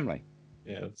the family.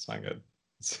 Yeah, that's not good.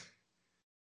 It's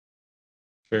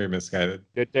very misguided.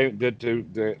 The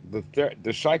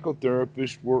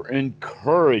psychotherapists were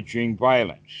encouraging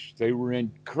violence. They were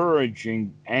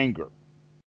encouraging anger.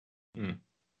 Mm.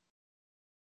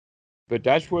 But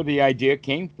that's where the idea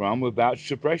came from about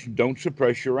suppression. Don't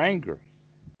suppress your anger.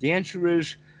 The answer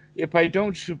is, if I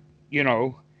don't, you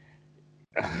know,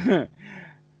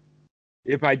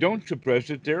 if I don't suppress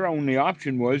it, their only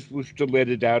option was to let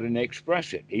it out and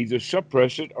express it. Either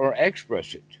suppress it or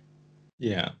express it.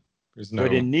 Yeah, there's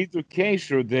But no. in neither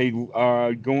case are they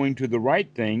going to the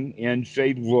right thing and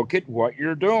say, look at what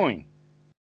you're doing.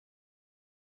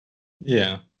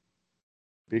 Yeah,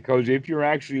 Because if you're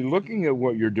actually looking at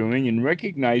what you're doing and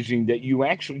recognizing that you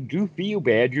actually do feel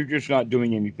bad, you're just not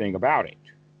doing anything about it.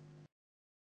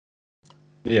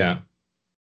 yeah,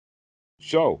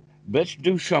 So let's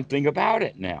do something about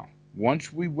it now.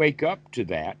 Once we wake up to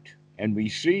that and we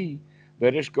see,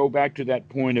 let us go back to that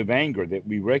point of anger, that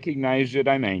we recognize that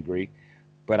I'm angry,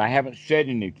 but I haven't said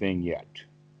anything yet.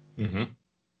 mm-hmm.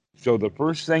 So the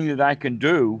first thing that I can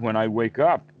do when I wake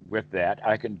up with that,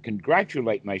 I can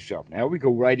congratulate myself. Now we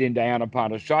go right into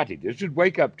anapanasati. This is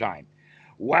wake up time.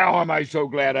 Wow, am I so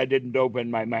glad I didn't open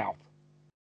my mouth.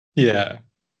 Yeah,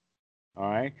 All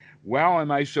right. Wow, am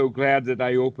I so glad that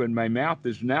I opened my mouth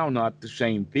is now not the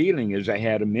same feeling as I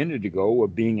had a minute ago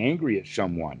of being angry at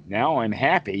someone. Now I'm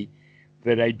happy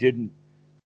that I didn't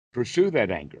pursue that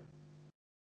anger.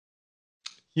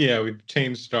 yeah. We've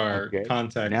changed our Okay. Now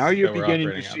context you're that we're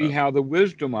beginning to operating out see of. how the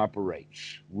wisdom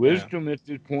operates. Yeah. Wisdom is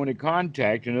the point of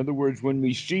contact. In other words, when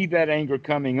we see that anger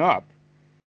coming up,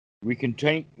 we can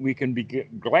be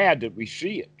glad that we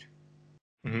see it.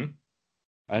 Mm-hmm.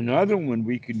 Another one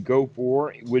we can go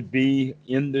for would be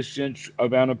in the sense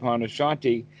of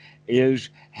anapanasati is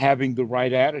having the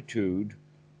right attitude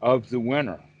of the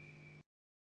winner,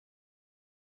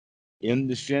 in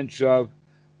the sense of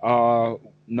uh,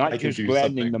 not I can just do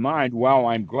gladdening something. the mind while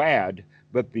I'm glad,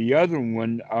 but the other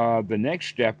one, the next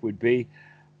step would be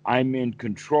I'm in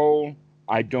control.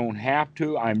 I don't have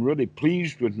to. I'm really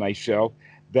pleased with myself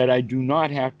that I do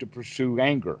not have to pursue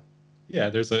anger. Yeah,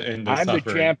 there's a in the I'm the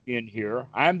suffering. champion here.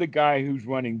 I'm the guy who's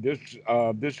running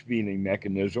this feeling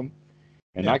mechanism,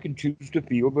 and I Yeah. can choose to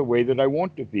feel the way that I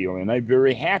want to feel, and I'm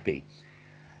very happy.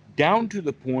 Down to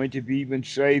the point of even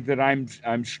say that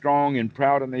I'm strong and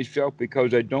proud of myself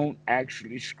because I don't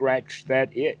actually scratch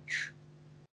that itch.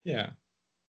 Yeah.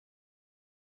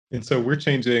 And so we're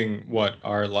changing what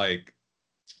our like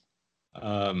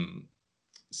um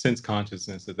sense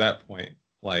consciousness at that point.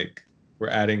 Like we're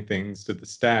adding things to the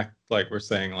stack. Like we're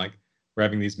saying like we're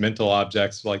having these mental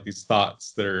objects, like these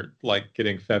thoughts that are like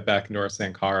getting fed back into our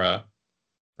sankara,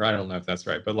 or I don't know if that's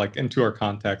right, but like into our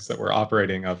context that we're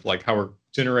operating of like how we're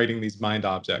generating these mind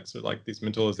objects or like these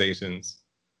mentalizations,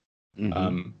 Hmm.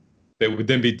 um, that would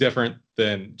then be different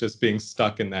than just being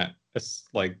stuck in that,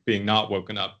 like being not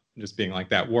woken up, just being like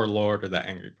that warlord or that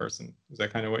angry person. Is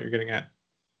that kind of what you're getting at?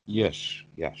 Yes,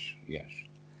 yes, yes.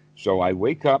 So I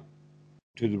wake up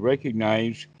to the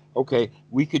recognize, okay,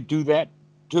 we could do that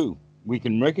too. We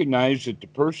can recognize that the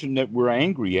person that we're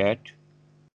angry at,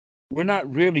 we're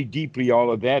not really deeply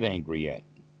all of that angry at.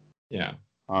 Yeah.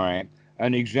 All right.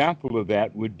 An example of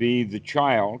that would be the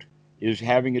child is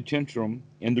having a tantrum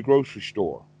in the grocery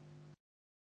store.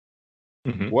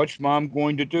 Hmm. What's mom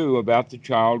going to do about the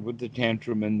child with the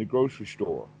tantrum in the grocery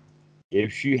store?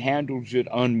 If she handles it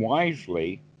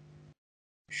unwisely,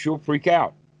 she'll freak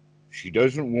out. She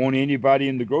doesn't want anybody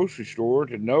in the grocery store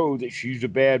to know that she's a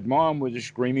bad mom with a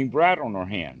screaming brat on her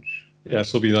hands. Yeah,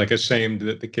 she'll be like ashamed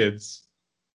that the kid's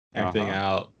Uh acting huh.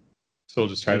 out. She'll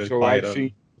just try And to so quiet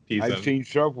him, appease I've him. seen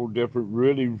several different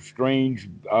really strange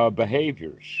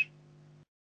behaviors.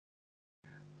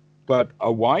 But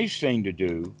a wise thing to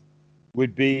do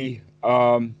would be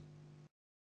when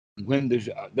there's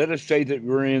let us say that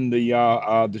we're in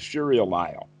the cereal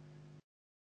aisle.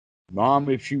 Mom,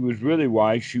 if she was really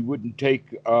wise, she wouldn't take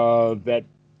that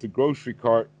the grocery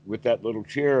cart with that little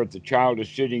chair. If the child is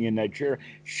sitting in that chair,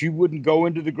 she wouldn't go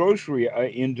into the grocery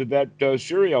into that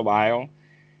cereal aisle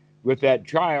with that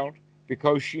child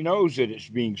because she knows that it's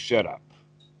being set up.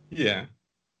 Yeah.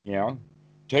 You know,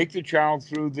 take the child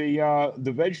through the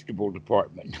vegetable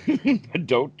department, but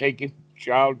don't take the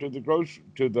child to the grocery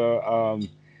to the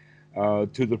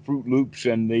Fruit Loops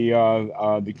and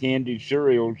the candied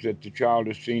cereals that the child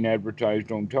has seen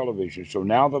advertised on television. So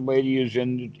now the lady is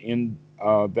in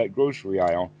that grocery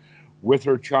aisle with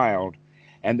her child,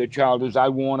 and the child is, I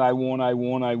want, I want, I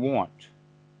want, I want.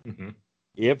 Hmm.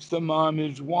 If the mom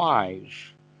is wise,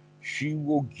 she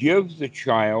will give the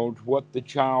child what the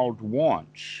child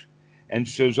wants and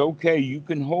says, okay, you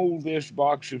can hold this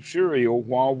box of cereal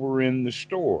while we're in the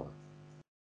store.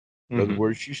 In other Hmm.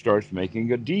 words, she starts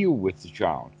making a deal with the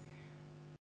child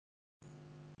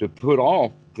to put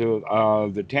off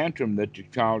the tantrum that the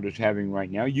child is having right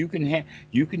now. You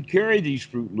can carry these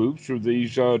Fruit Loops or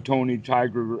these Tony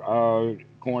Tiger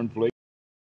cornflakes.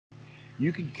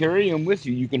 You can carry them with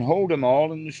you. You can hold them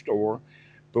all in the store,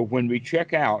 but when we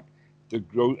check out,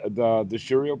 the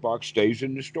cereal box stays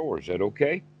in the store. Is that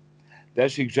okay?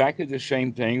 That's exactly the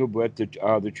same thing about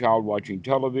the child watching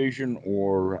television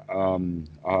or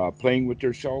playing with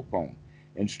their cell phone.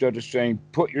 Instead of saying,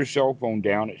 put your cell phone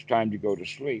down, it's time to go to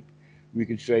sleep, we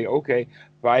can say, okay,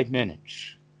 5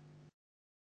 minutes.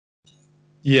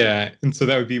 Yeah. And so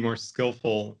that would be more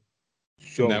skillful in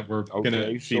So, that we're going to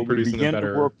okay, be so we producing a begin to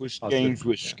work better with positive. things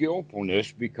with Yeah.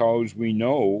 skillfulness because we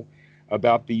know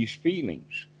about these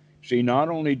feelings. See, not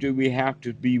only do we have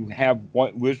to have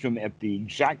wisdom at the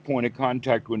exact point of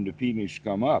contact when the feelings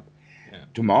come up, Yeah. Yeah.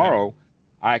 tomorrow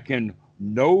I can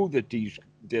know that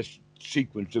this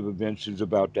sequence of events is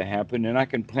about to happen and I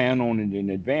can plan on it in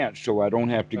advance so I don't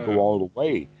have to go Oh, all the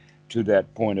way to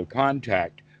that point of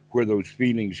contact where those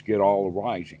feelings get all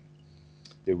arising.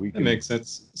 That we that can makes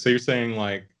sense. So you're saying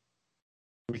like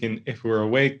we can, if we're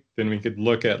awake, then we could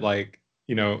look at like,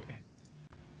 you know,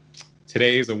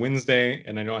 today is a Wednesday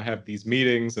and I know I have these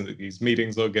meetings and these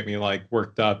meetings will get me like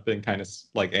worked up and kind of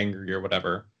like angry or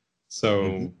whatever.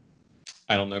 mhm, So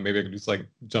I don't know, maybe I could do like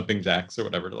jumping jacks or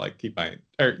whatever to like keep my,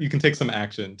 or you can take some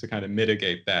action to kind of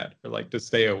mitigate that or like to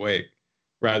stay awake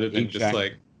rather than just exactly.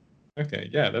 like, okay,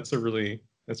 yeah, that's really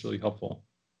helpful.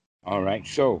 All right,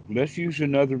 so let's use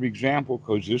another example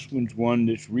because this one's one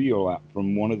that's real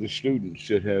from one of the students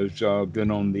that has been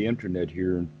on the internet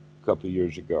here a couple of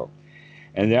years ago,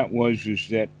 and that was is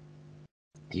that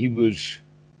he was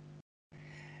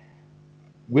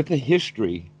with a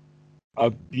history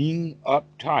of being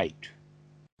uptight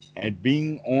and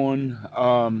being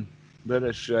on, let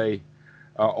us say,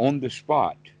 on the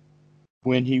spot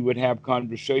when he would have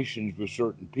conversations with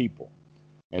certain people.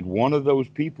 And one of those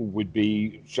people would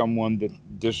be someone that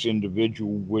this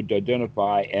individual would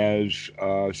identify as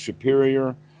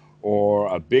superior or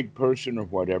a big person or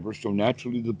whatever. So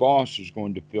naturally, the boss is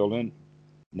going to fill in.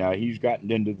 Now, he's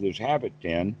gotten into this habit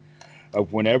then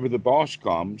of whenever the boss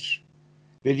comes,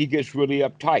 that he gets really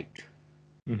uptight,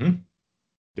 Mm-hmm.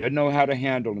 doesn't know how to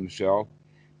handle himself,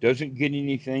 doesn't get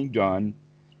anything done.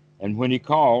 And when he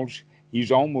calls,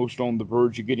 he's almost on the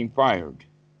verge of getting fired.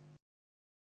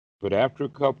 But after a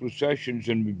couple of sessions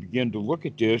and we begin to look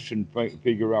at this and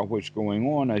figure out what's going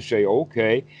on, I say,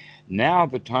 okay, now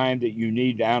the time that you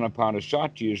need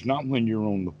anapanasati is not when you're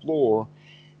on the floor,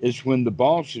 it's when the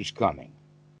boss is coming.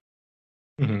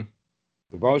 Mm-hmm.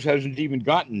 The boss hasn't even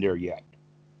gotten there yet.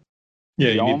 Yeah,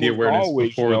 We you need the almost awareness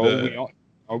always before know the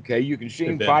okay, you can see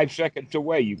him event. 5 seconds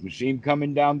away. You can see him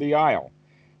coming down the aisle.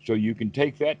 So you can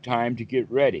take that time to get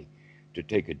ready, to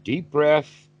take a deep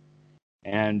breath.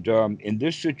 And in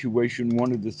this situation,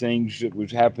 one of the things that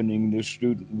was happening, this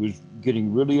student was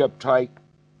getting really uptight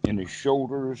in his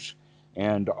shoulders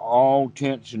and all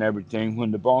tense and everything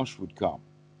when the boss would come.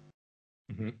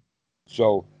 Mm-hmm.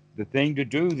 So the thing to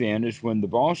do then is when the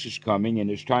boss is coming and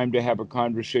it's time to have a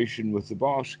conversation with the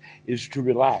boss, is to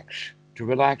relax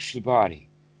the body,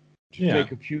 to Yeah.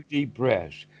 take a few deep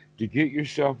breaths, to get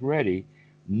yourself ready,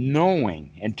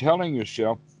 knowing and telling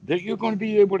yourself that you're going to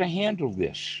be able to handle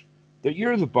this, that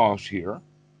you're the boss here.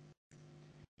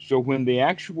 So when the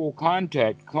actual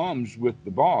contact comes with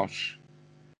the boss,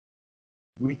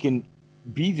 we can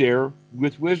be there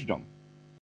with wisdom.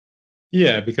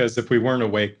 Yeah, because if we weren't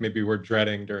awake, maybe we're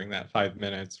dreading during that 5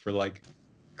 minutes for like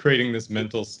creating this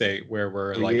mental state where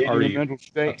we're like Creating a already mental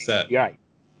state. upset. Yeah,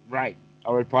 right.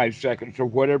 Or 5 seconds or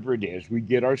whatever it is. We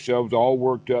get ourselves all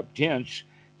worked up, tense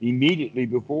immediately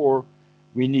before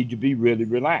we need to be really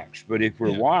relaxed. But if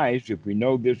we're Yeah. wise, if we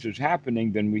know this is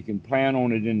happening, then we can plan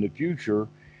on it in the future,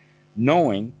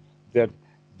 knowing that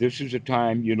this is a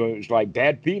time, it's like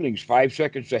bad feelings, 5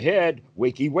 seconds ahead,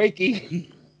 wakey,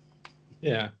 wakey.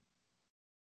 Yeah.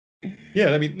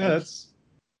 Yeah. I mean, no, And that's,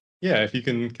 yeah, if you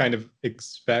can kind of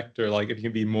expect or like if you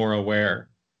can be more aware,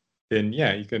 then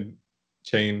yeah, you can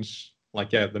change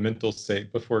like, yeah, the mental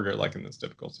state before you're like in those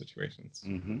difficult situations.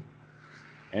 hmm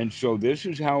And so this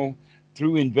is how,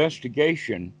 through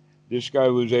investigation, this guy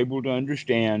was able to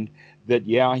understand that,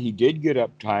 yeah, he did get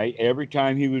uptight every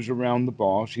time he was around the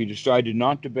boss. He decided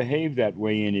not to behave that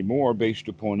way anymore based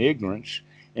upon ignorance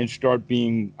and start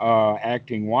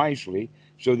acting wisely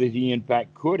so that he, in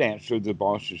fact, could answer the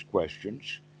boss's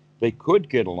questions. They could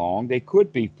get along. They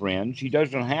could be friends. He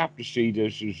doesn't have to see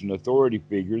this as an authority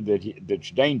figure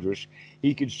that's dangerous.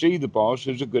 He could see the boss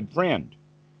as a good friend.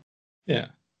 Yeah.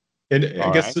 And I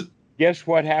All guess, right. Guess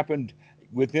what happened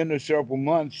within the several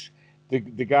months? The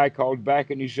guy called back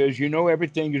and he says,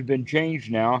 everything has been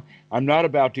changed now. I'm not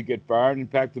about to get fired. In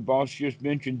fact, the boss just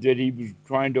mentioned that he was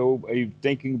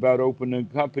thinking about opening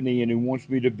a company and he wants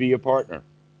me to be a partner.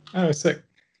 oh, sick.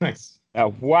 Nice. Now,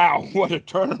 wow, what a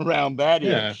turnaround that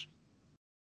Yeah. is.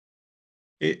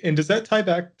 And does that tie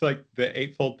back to like the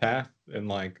Eightfold Path and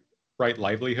like right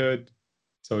livelihood?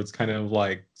 So it's kind of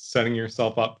like setting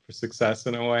yourself up for success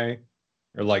in a way,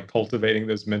 or like cultivating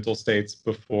those mental states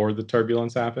before the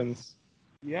turbulence happens.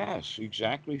 Yes,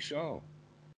 exactly so.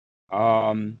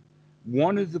 Um,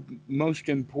 One of the most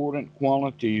important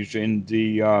qualities in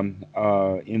the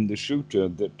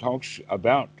sutta that talks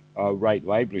about right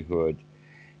livelihood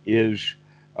is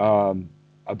um,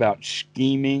 about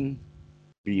scheming,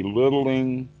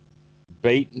 belittling,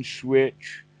 bait and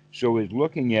switch. So it's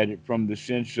looking at it from the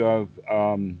sense of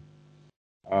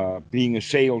being a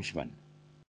salesman.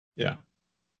 Yeah.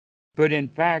 But in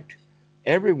fact,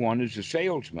 everyone is a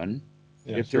salesman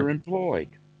Yeah, if they're sure. employed.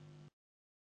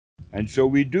 And so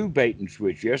we do bait and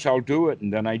switch. Yes, I'll do it,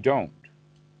 and then I don't.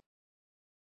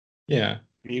 Yeah.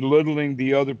 Belittling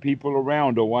the other people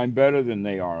around. Oh, I'm better than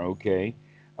they are. Okay.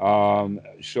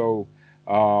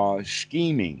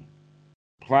 Scheming,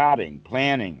 plotting,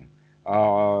 planning,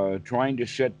 trying to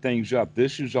set things up.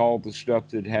 This is all the stuff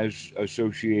that has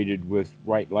associated with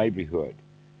right livelihood.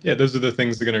 Yeah, those are the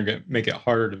things that are going to make it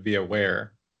harder to be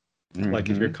aware. Like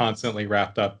if you're hmm constantly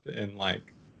wrapped up in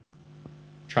like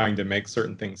trying to make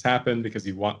certain things happen because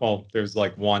you want, well, there's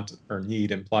like want or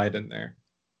need implied in there.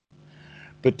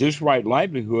 But this right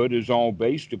livelihood is all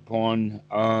based upon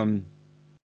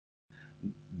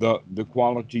the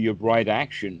quality of right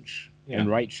actions Yeah. and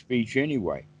right speech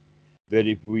anyway. That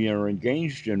if we are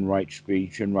engaged in right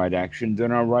speech and right action,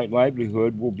 then our right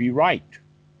livelihood will be right.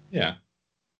 Yeah.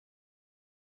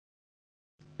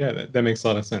 Yeah, that makes a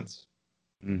lot of sense.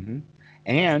 hmm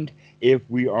And if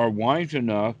we are wise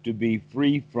enough to be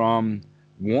free from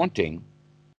wanting,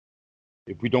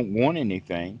 if we don't want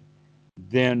anything,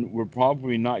 then we're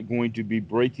probably not going to be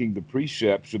breaking the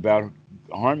precepts about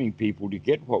harming people to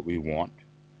get what we want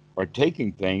or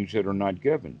taking things that are not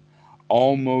given.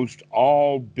 Almost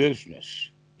all business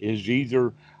is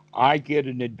either I get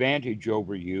an advantage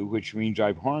over you, which means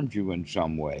I've harmed you in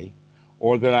some way,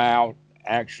 or that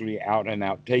actually out and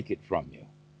out take it from you.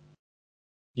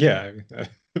 Yeah, I mean,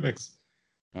 that's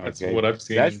Okay, what I've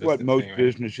seen in that's what business most anyway.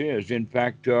 business is. In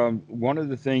fact, one of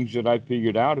the things that I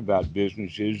figured out about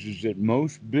business is that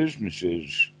most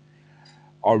businesses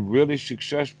are really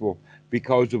successful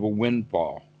because of a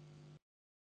windfall.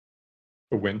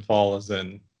 The windfall is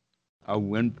in. A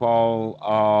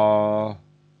windfall.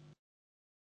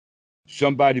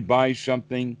 Somebody buys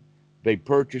something, they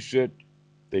purchase it,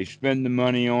 they spend the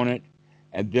money on it,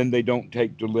 and then they don't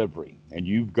take delivery, and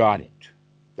you've got it.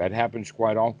 That happens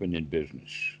quite often in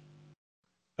business.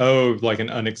 Oh, like an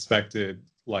unexpected,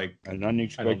 like, An I don't know.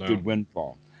 unexpected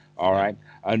windfall. All Yeah.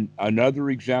 right. Another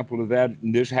example of that,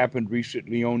 and this happened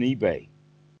recently on eBay.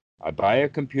 I buy a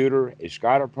computer, it's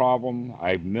got a problem.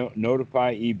 I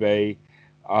notify eBay.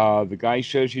 The guy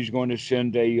says he's going to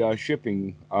send a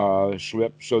shipping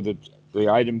slip so that the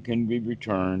item can be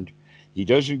returned. He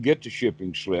doesn't get the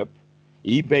shipping slip.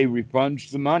 eBay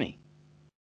refunds the money.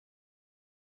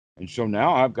 And so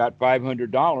now I've got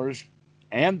 $500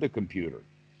 and the computer.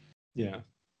 Yeah.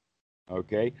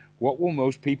 Okay. What will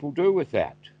most people do with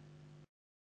that?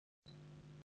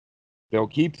 They'll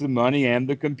keep the money and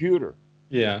the computer.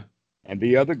 Yeah. And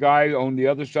the other guy on the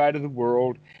other side of the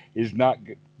world is not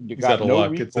He's out got of no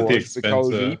luck. It's at the recourse expense because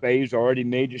of. eBay's already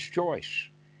made its choice.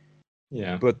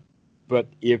 Yeah. But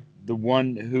if the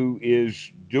one who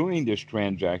is doing this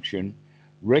transaction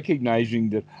recognizing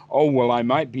that, oh well, I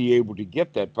might be able to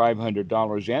get that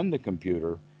 $500 and the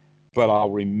computer, but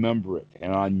I'll remember it,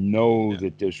 and I know Yeah.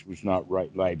 that this was not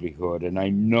right livelihood, and I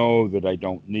know that I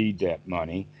don't need that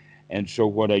money, and so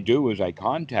what I do is I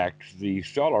contact the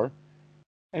seller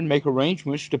and make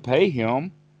arrangements to pay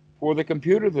him for the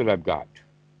computer that I've got,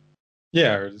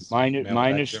 Yeah. Or just mail it back to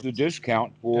minus him. the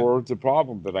discount Yeah. for the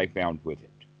problem that I found with it.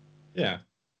 Yeah.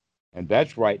 And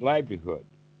that's right livelihood.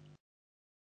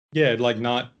 Yeah. Like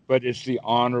not. But it's the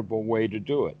honorable way to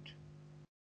do it.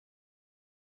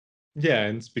 Yeah.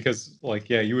 And it's because, like,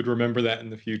 yeah, you would remember that in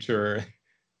the future.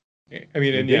 I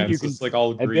mean, And and yeah, then you it's can just like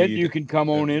all and then you greed. can come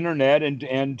on And internet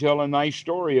and tell a nice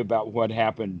story about what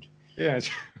happened. yeah,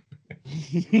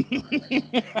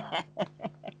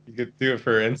 you could do it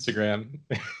for Instagram.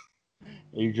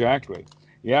 Exactly.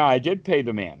 Yeah, I did pay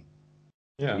the man.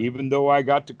 Yeah. Even though I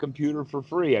got the computer for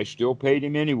free, I still paid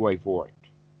him anyway for it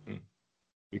Hmm.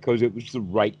 because it was the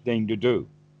right thing to do.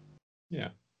 Yeah.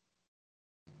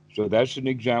 So that's an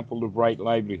example of right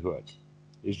livelihood,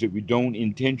 is that we don't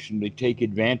intentionally take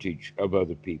advantage of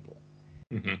other people.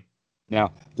 Hmm.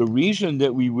 Now, the reason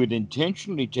that we would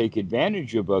intentionally take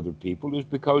advantage of other people is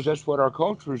because that's what our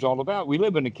culture is all about. We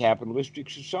live in a capitalistic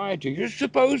society. You're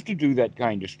supposed to do that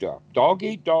kind of stuff. Dog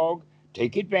eat dog,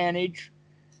 take advantage.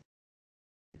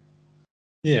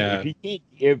 If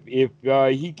Yeah.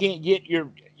 he can't get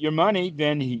your money,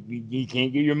 then he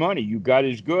can't get your money. You got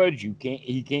his goods, you can't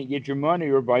he can't get your money,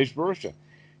 or vice versa.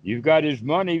 You've got his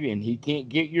money and he can't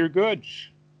get your goods.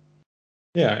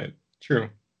 Yeah. True.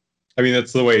 I mean,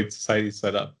 that's the way society's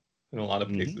set up in a lot of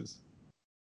Hmm. cases.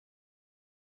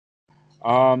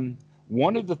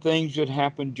 One of the things that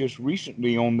happened just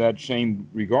recently on that same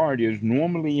regard is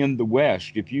normally in the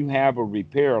West, if you have a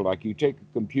repair, like you take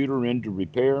a computer in to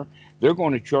repair, they're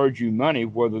going to charge you money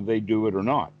whether they do it or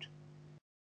not.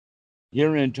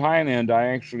 Here in Thailand, I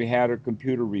actually had a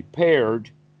computer repaired.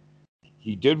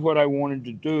 He did what I wanted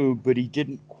to do, but he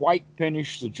didn't quite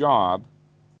finish the job.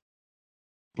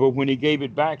 But when he gave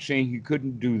it back saying he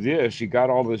couldn't do this, he got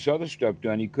all this other stuff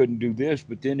done. He couldn't do this,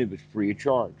 but then it was free of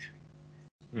charge.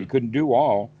 He Hmm. couldn't do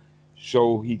all,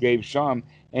 so he gave some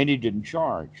and he didn't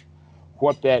charge.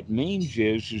 What that means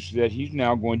is that he's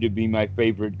now going to be my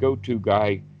favorite go-to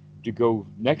guy to go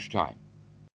next time.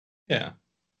 Yeah.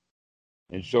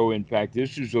 And so, in fact,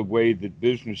 this is a way that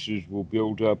businesses will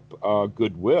build up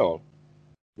goodwill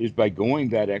is by going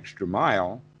that extra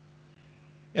mile.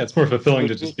 Yeah. It's more fulfilling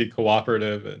But to just be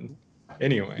cooperative and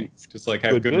anyway, just like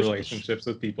have good good business. relationships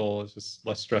with people. It's just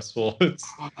less stressful. It's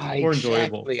more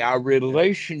enjoyable. Exactly. Our Yeah.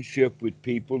 relationship with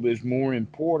people is more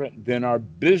important than our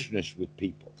business with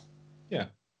people, Yeah.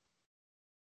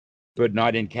 but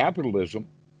not in capitalism.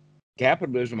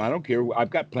 Capitalism, I don't care. I've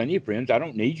got plenty of friends. I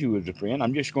don't need you as a friend.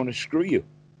 I'm just going to screw you.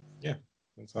 Yeah.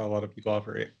 That's how a lot of people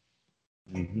operate.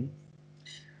 Hmm.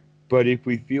 But if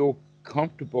we feel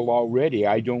comfortable already,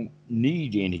 I don't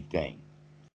need anything,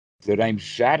 that I'm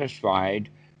satisfied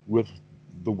with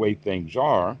the way things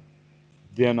are,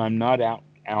 then I'm not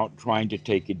out trying to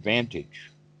take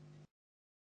advantage.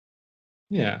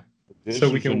 Yeah. So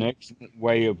This we is an can, excellent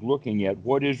way of looking at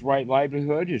what is right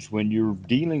livelihood is when you're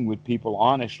dealing with people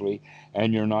honestly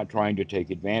and you're not trying to take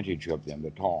advantage of them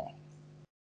at all.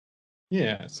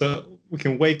 yeah. So we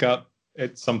can wake up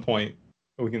at some point.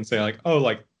 We can say like, oh,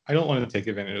 like I don't want to take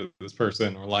advantage of this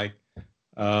person, or like,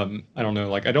 I don't know,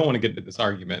 like I don't want to get into this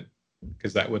argument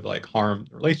because that would like harm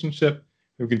the relationship.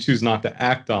 We can choose not to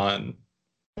act on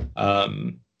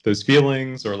those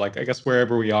feelings, or like I guess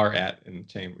wherever we are at in the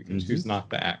chain, we can Mm-hmm. choose not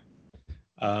to act.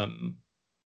 Um,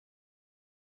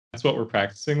 that's what we're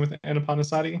practicing with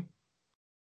Anapanasati.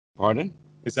 Pardon?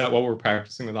 Is that what we're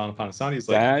practicing with Anapanasati? Is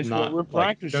like That's what not we're like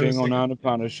practicing on noticing.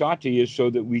 Anapanasati is so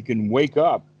that we can wake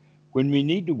up when we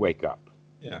need to wake up.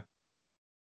 Yeah.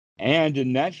 And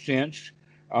in that sense,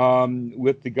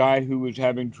 with the guy who was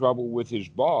having trouble with his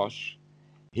boss,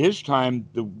 his time,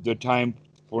 the time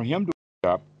for him to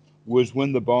wake up was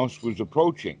when the boss was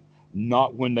approaching,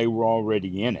 not when they were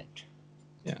already in it.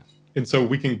 Yeah. And so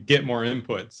we can get more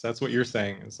inputs. That's what you're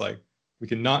saying. It's like we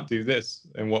can not do this.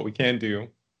 And what we can do,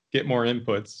 get more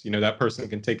inputs. You know, that person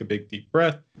can take a big deep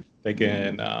breath. They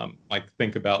can like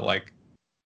think about like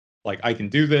I can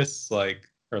do this, like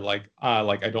or like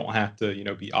I don't have to, you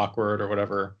know, be awkward or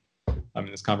whatever in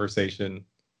this conversation.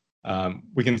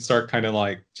 We can start kind of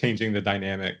like changing the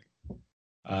dynamic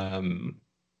um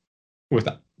with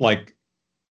like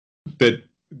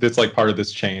that's like part of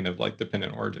this chain of like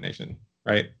dependent origination,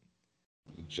 right?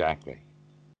 Exactly.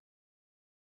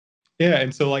 Yeah,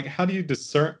 and so like how do you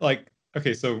discern like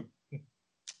okay, so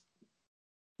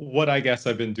what I guess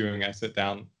I've been doing, I sit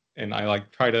down and I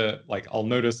like try to like I'll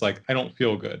notice like I don't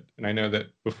feel good. And I know that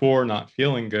before not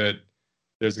feeling good,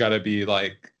 there's got to be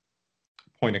like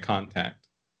point of contact.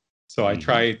 So I Hmm.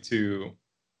 try to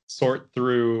sort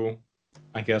through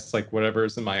I guess like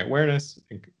whatever's in my awareness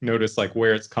and notice like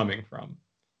where it's coming from.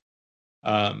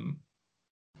 Um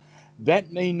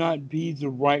That may not be the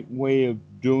right way of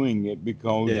doing it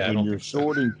because yeah, I when don't you're think so.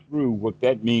 sorting through, what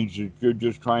that means is you're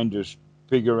just trying to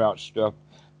figure out stuff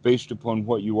based upon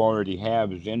what you already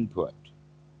have as input.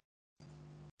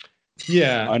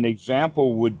 Yeah. An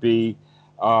example would be,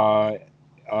 uh,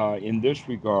 in this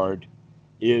regard,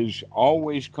 is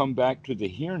always come back to the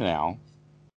here now,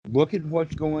 look at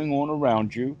what's going on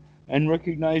around you, and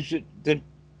recognize that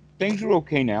things are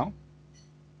okay now.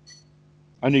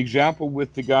 An example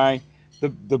with the guy,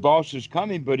 the boss is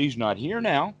coming, but he's not here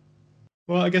now.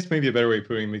 Well, I guess maybe a better way of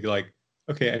putting it, like,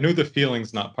 okay, I know the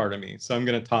feeling's not part of me, so I'm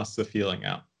going to toss the feeling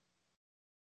out,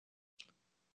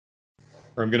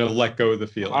 or I'm going to let go of the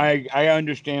feeling. I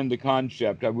understand the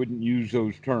concept. I wouldn't use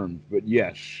those terms, but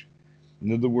yes.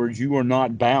 In other words, you are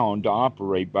not bound to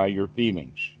operate by your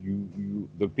feelings.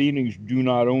 The feelings do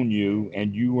not own you,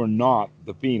 and you are not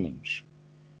the feelings.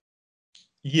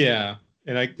 Yeah,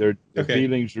 and The okay,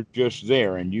 feelings are just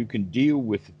there, and you can deal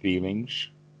with the feelings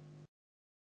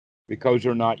because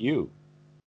they're not you.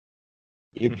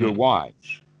 If you're hmm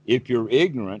wise, if you're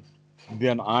ignorant,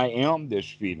 then I am this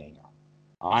feeling.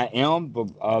 I am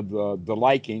the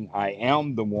liking. I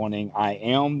am the wanting. I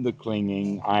am the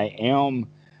clinging. I am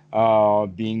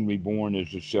being reborn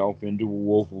as a self into a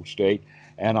woeful state,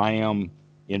 and I am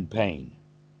in pain.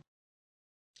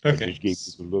 I okay, just gave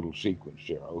you the little sequence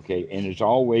there, okay? And it's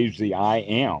always the I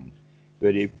am.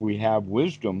 But if we have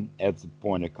wisdom at the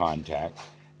point of contact,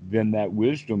 then that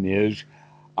wisdom is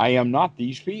I am not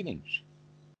these feelings.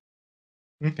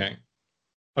 okay,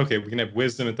 okay. We can have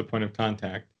wisdom at the point of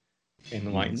contact,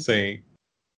 and like Hmm. say,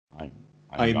 I,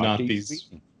 I'm I'm not not these these,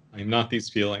 feelings. I'm not these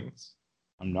feelings.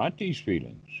 I'm not these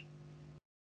feelings.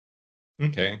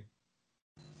 Okay.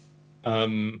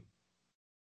 Um,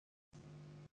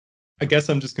 I guess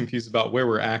I'm just confused about where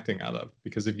we're acting out of,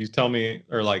 because if you tell me,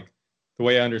 or like the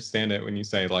way I understand it, when you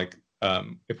say like,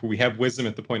 if we have wisdom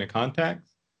at the point of contact,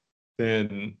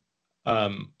 then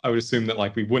I would assume that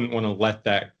like we wouldn't want to let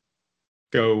that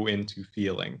go into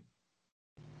feeling,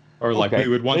 or like we Okay,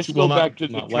 would want to, let's well, go not back to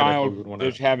the not let it, but child we would want to,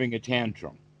 that's having a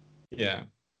tantrum. yeah.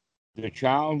 The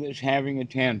child that's having a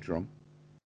tantrum,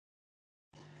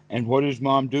 and what does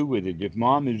mom do with it? If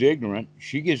mom is ignorant,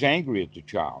 she gets angry at the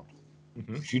child.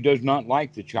 Hmm. She does not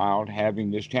like the child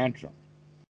having this tantrum.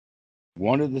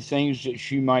 One of the things that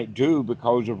she might do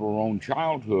because of her own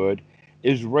childhood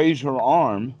is raise her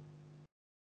arm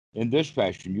in this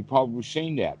fashion. You've probably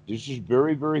seen that. This is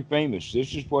very, very famous.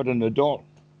 This is what an adult,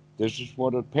 this is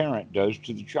what a parent does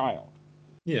to the child.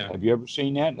 Yeah, Have you ever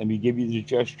seen that? Let me give you the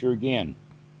gesture again.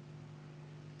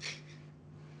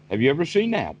 Have you ever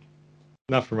seen that?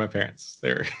 not for my parents.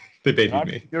 They babied Not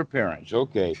me. your parents,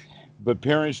 okay. But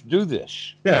parents do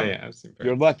this. Yeah, I've seen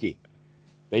You're parents. lucky.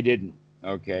 They didn't.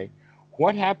 Okay.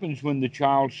 What happens when the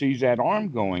child sees that arm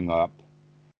going up?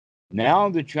 Now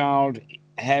the child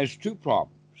has two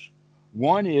problems.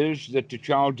 One is that the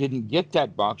child didn't get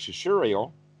that box of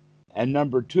cereal. And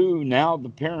number two, now the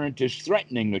parent is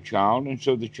threatening the child. And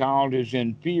so the child is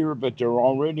in fear, but they're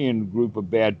already in a group of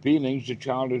bad feelings. The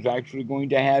child is actually going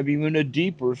to have even a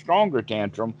deeper, stronger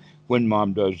tantrum when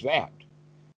mom does that.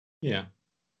 Yeah.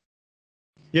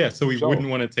 Yeah, so we So, wouldn't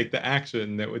want to take the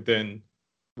action that would then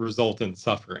result in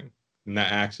suffering. And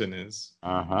that action is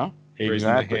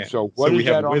raising the exactly. hand. So, what So we does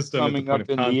have that arm wisdom at the coming point up of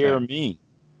in the air contact. mean?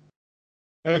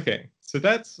 Okay, so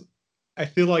I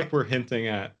feel like we're hinting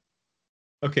at,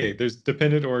 okay, there's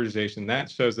dependent organization. That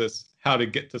shows us how to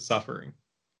get to suffering.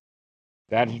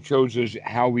 That shows us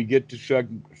how we get to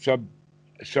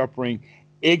suffering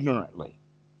ignorantly.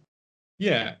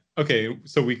 Yeah, okay,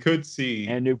 so we could see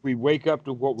And if we wake up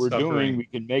to what we're doing, suffering we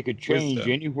can make a change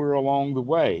wisdom. anywhere along the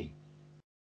way.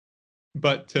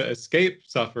 But to escape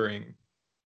suffering,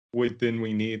 then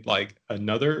we need like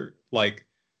another, like,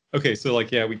 okay, so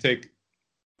like, yeah,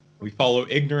 we follow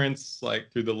ignorance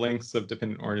like through the links of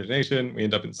dependent origination, we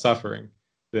end up in suffering.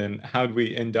 Then how do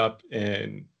we end up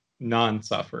in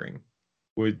non-suffering?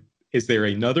 Would Is there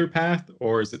another path,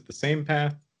 or is it the same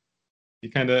path? You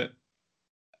kind of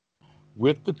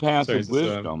With the path Sorry, of is this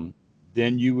wisdom,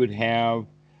 then you would have,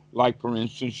 like, for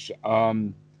instance,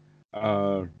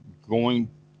 uh, going,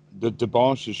 the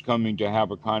boss is coming to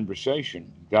have a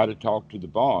conversation. You got to talk to the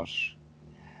boss.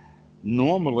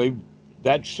 Normally,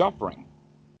 that's suffering.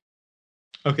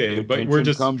 okay? The But we're tension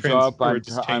just comes up. we're I'm,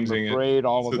 just I'm changing it afraid,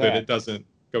 all of so that that. it doesn't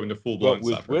go into But full-blown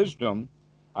with suffering. wisdom,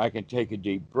 I can take a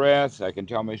deep breath. I can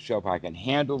tell myself I can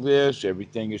handle this.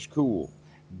 Everything is cool.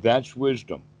 That's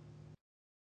wisdom.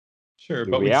 Sure,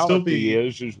 The but we'd still reality be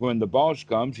is when the boss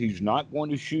comes, he's not going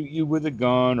to shoot you with a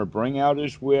gun or bring out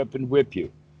his whip and whip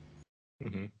you.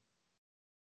 mhm.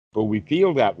 But we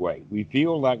feel that way. We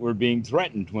feel like we're being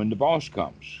threatened when the boss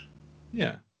comes.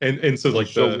 Yeah, and so And like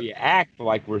so we act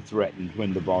like we're threatened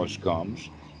when the boss comes,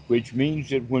 which means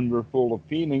that when we're full of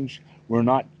feelings, we're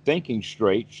not thinking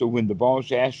straight. So when the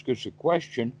boss asks us a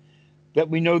question that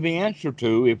we know the answer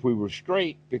to, if we were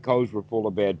straight, because we're full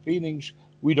of bad feelings,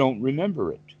 we don't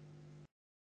remember it.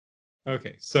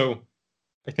 okay, so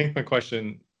I think my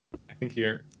question, I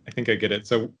think I get it.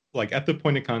 So like at the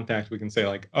point of contact, we can say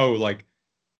like, oh, like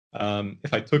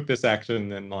if I took this action,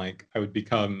 then like I would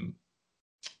become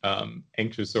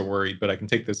anxious or worried, but I can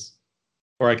take this,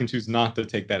 or I can choose not to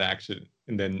take that action,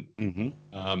 and then Mm-hmm.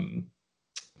 um,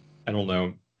 I don't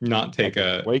know, not I take can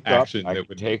a wake up, action I that can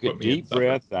would take a put me in deep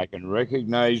suffering. breath, I can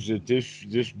recognize that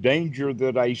this danger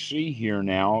that I see here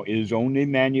now is only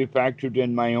manufactured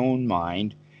in my own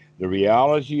mind. The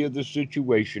reality of the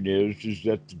situation is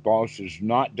that the boss is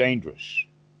not dangerous.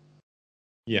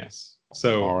 Yes. All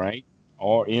So right?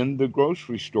 Or in the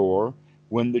grocery store,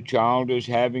 when the child is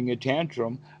having a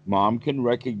tantrum, mom can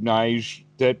recognize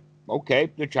that,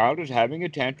 okay, the child is having a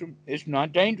tantrum, it's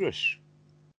not dangerous.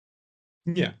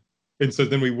 yeah, and so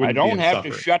then we I wouldn't be don't in have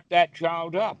to suffering. shut that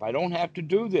child up. I don't have to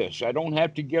do this. I don't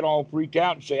have to get all freaked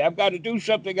out and say, I've got to do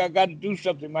something. I've got to do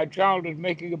something. My child is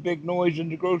making a big noise in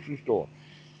the grocery store.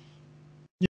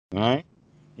 All right?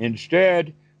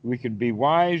 Instead, we can be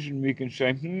wise and we can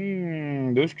say,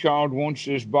 this child wants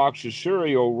this box of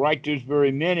cereal right this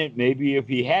very minute. Maybe if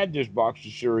he had this box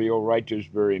of cereal right this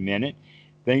very minute,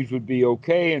 things would be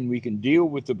okay and we can deal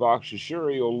with the box of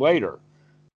cereal later.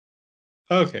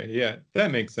 Okay, yeah,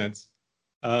 that makes sense.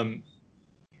 Um,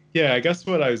 yeah, I guess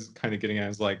what I was kind of getting at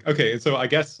is like, okay, so I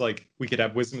guess like we could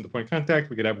have wisdom at the point of contact,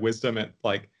 we could have wisdom at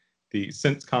like the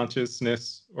sense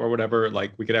consciousness or whatever,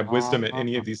 like we could have wisdom at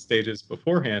any Uh, of these stages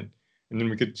beforehand, and then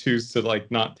we could choose to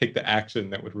like not take the action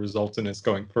that would result in us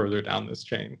going further down this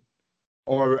chain.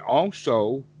 Or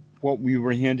also, what we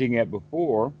were hinting at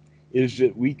before is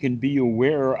that we can be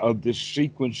aware of this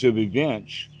sequence of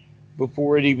events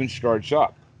before it even starts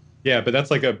up. Yeah, but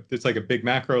it's like a big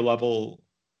macro level.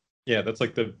 Yeah, that's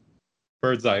like the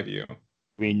bird's eye view.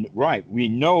 Right, we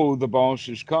know the boss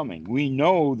is coming. We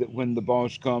know that when the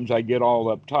boss comes, I get all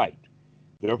uptight.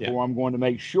 Yeah. Therefore, I'm going to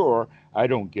make sure I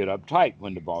don't get uptight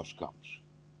when the boss comes.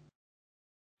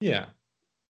 Yeah.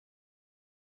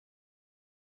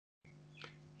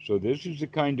 So this is the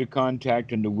kind of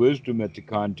contact and the wisdom at the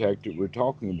contact that we're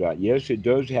talking about. Yes, it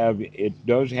does have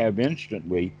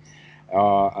instantly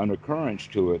an occurrence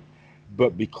to it,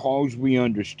 but because we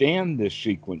understand this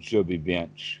sequence of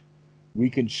events, we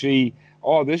can see,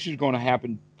 oh, this is going to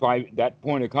happen that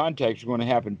point of contact is going to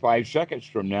happen 5 seconds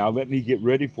from now. Let me get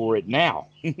ready for it now.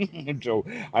 And so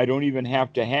I don't even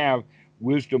have to have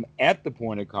wisdom at the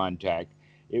point of contact.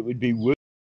 It would be wisdom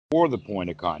for the point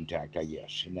of contact, I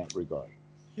guess, in that regard.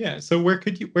 Yeah. So where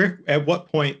at what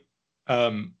point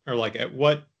or like at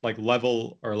what like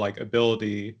level or like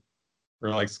ability or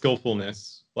like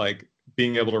skillfulness, like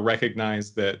being able to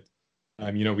recognize that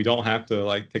we don't have to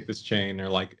like take this chain, or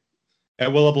like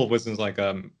at what level of wisdom is like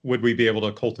would we be able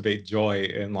to cultivate joy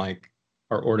in like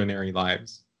our ordinary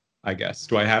lives, I guess.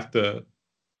 Do I have to,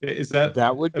 is that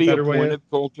That would a be a better way point of, of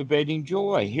cultivating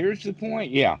joy. Here's the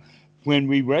point. Yeah. When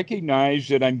we recognize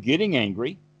that I'm getting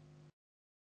angry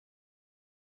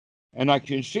and I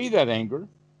can see that anger,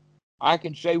 I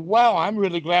can say, wow, I'm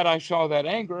really glad I saw that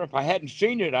anger. If I hadn't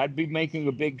seen it, I'd be making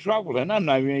a big trouble. And I'm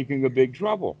not making a big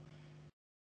trouble.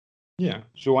 yeah.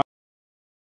 So I'm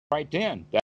right then.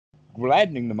 That's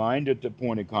gladdening the mind at the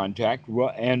point of contact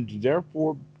and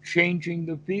therefore changing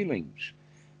the feelings.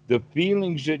 The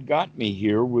feelings that got me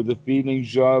here were the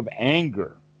feelings of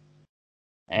anger,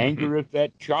 Mm-hmm. anger at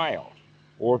that child,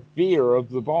 or fear of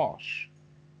the boss.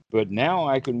 But now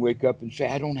I can wake up and say,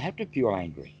 I don't have to feel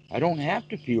angry. I don't have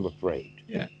to feel afraid.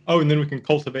 Yeah. Oh, and then we can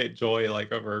cultivate joy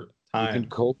like over We can time.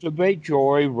 cultivate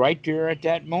joy right there at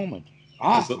that moment.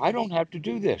 Because I don't have to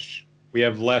do this. we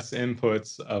have less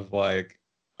inputs of like,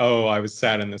 oh, I was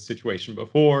sad in this situation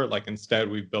before. Like instead,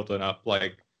 we've built it up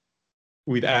like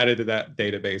we've added to that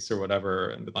database or whatever,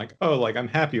 and been like, oh, like I'm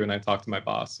happy when I talk to my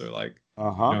boss, or like,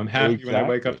 Uh huh. I'm happy when I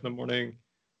wake up Exactly. in the morning,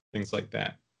 things like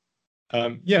that.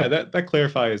 Yeah, that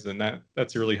clarifies, and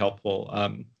that's really helpful.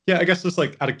 Yeah, I guess just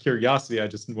like out of curiosity,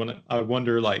 I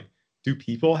wonder like, do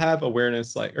people have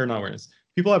awareness like, or not awareness?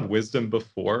 People have wisdom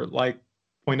before like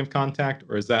point of contact,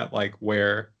 or is that like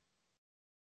where,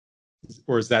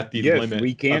 or is that the Yes, limit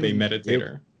we of a can. If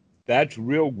meditator? that's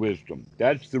real wisdom,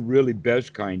 that's the really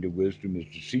best kind of wisdom is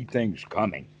to see things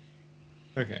coming.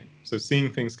 Okay, so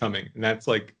seeing things coming, and that's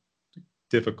like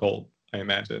difficult, I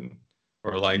imagine,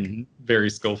 or like Hmm. very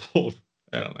skillful.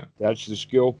 I don't know. That's the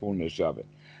skillfulness of it.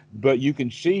 But you can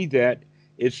see that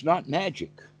it's not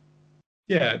magic.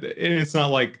 Yeah, and it's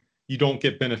not like you don't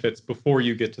get benefits before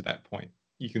you get to that point.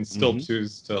 You can still Hmm.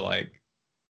 choose to like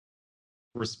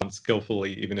respond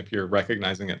skillfully, even if you're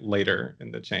recognizing it later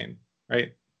in the chain,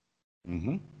 right?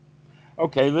 Hmm.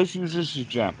 Okay, let's use this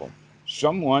example.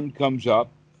 Someone comes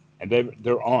up and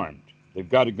they're armed. They've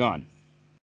got a gun.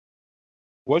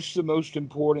 What's the most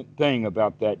important thing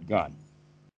about that gun?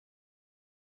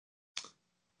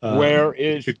 Where It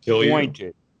is could kill you.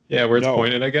 pointed? Yeah, where it's No,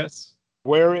 pointed, I guess.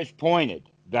 where it's pointed.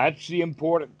 That's the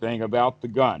important thing about the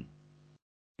gun.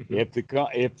 Hmm. If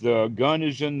the gun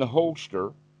is in the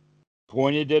holster,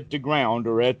 pointed at the ground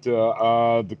or at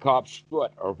the cop's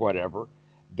foot or whatever,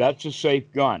 that's a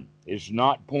safe gun. It's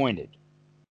not pointed.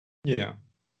 Yeah.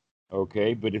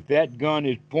 Okay, but if that gun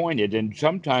is pointed, and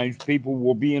sometimes people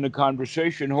will be in a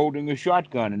conversation holding a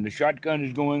shotgun, and the shotgun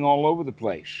is going all over the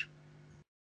place.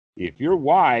 If you're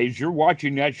wise, you're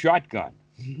watching that shotgun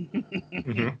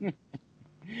Hmm.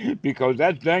 because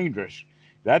that's dangerous.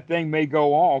 That thing may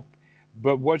go off,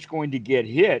 but what's going to get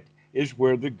hit is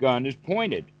where the gun is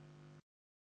pointed.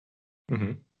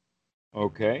 Hmm.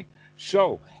 Okay,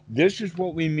 so this is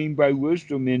what we mean by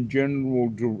wisdom in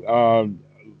general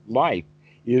life: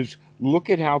 is look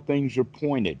at how things are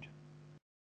pointed.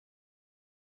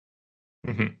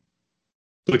 Hmm.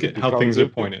 Look at how Because things are if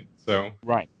it pointed. So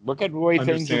right, look at the way things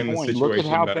are understand the pointed. Look at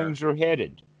situation how better. things are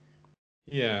headed.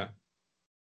 Yeah.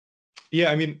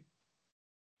 Yeah. I mean,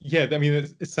 yeah. I mean,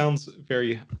 it sounds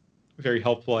very, very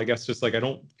helpful. I guess just like I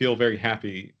don't feel very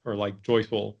happy or like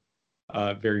joyful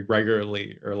very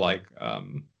regularly, or like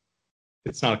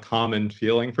it's not a common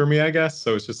feeling for me, I guess.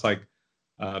 So it's just like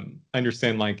I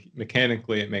understand like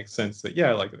mechanically it makes sense that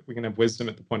yeah, like we can have wisdom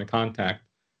at the point of contact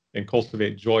and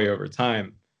cultivate joy over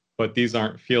time, but these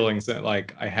aren't feelings that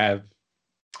like I have.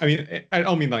 I mean, I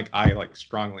don't mean like I like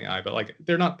strongly but like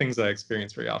they're not things that I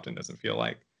experience very often. Doesn't feel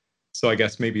like. So I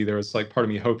guess maybe there was like part of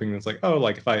me hoping that's like, oh,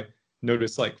 like if I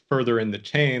notice like further in the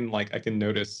chain, like I can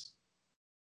notice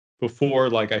before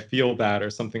like I feel that or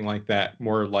something like that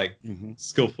more like Hmm.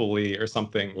 skillfully or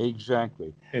something.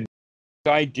 Exactly. And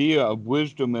The idea of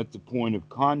wisdom at the point of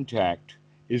contact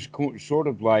is sort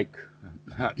of like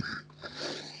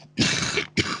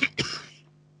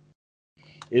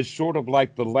is sort of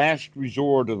like the last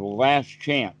resort or the last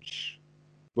chance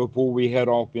before we head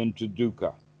off into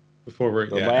dukkha. before we're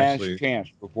The yeah last actually chance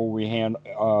before we hand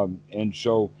and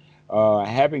so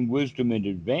having wisdom in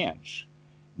advance,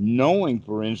 knowing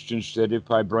for instance that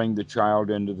if I bring the child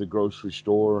into the grocery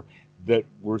store that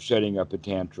we're setting up a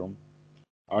tantrum,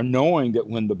 or knowing that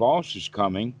when the boss is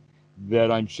coming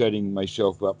that I'm setting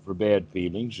myself up for bad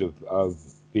feelings of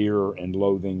fear and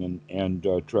loathing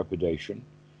and trepidation.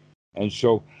 And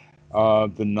so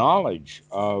the knowledge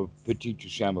of Paticca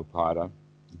Samuppada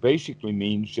basically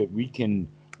means that we can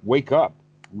wake up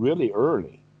really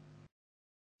early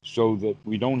so that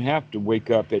we don't have to wake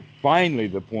up at finally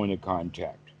the point of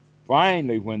contact.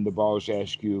 Finally, when the boss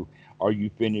asks you, are you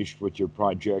finished with your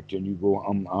project? And you go,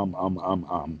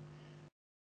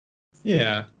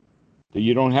 Yeah. So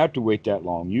you don't have to wait that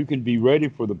long. You can be ready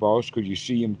for the boss because you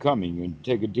see him coming. And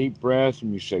take a deep breath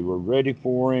and you say, we're ready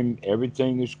for him.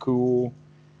 Everything is cool,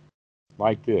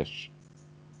 like this.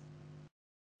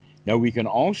 Now, we can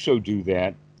also do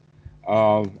that.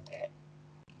 Uh,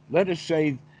 let us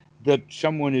say that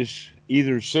someone is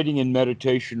either sitting in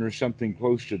meditation or something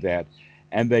close to that,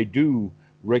 and they do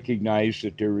recognize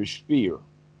that there is fear,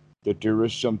 that there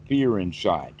is some fear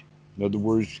inside. In other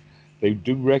words, they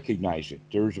do recognize it.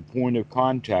 There's a point of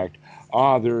contact.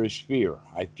 Ah, there is fear.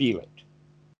 I feel it.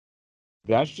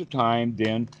 That's the time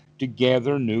then to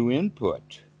gather new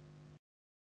input.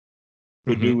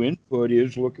 The Mm-hmm. new input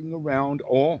is looking around.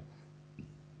 Oh,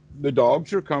 the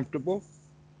dogs are comfortable.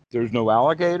 There's no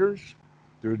alligators.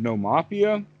 There's no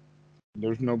mafia.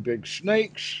 There's no big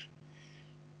snakes.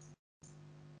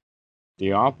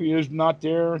 The mafia is not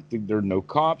there. There are no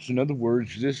cops. In other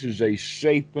words, this is a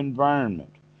safe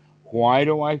environment. Why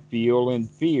do I feel in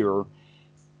fear?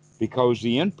 Because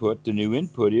the input, the new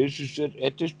input is that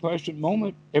at this present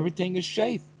moment, everything is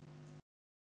safe.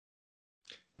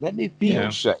 Let me feel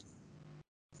Yeah. safe.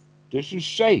 This is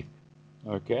safe.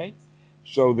 Okay?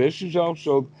 So this is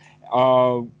also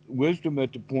wisdom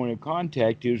at the point of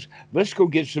contact is let's go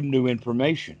get some new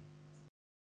information.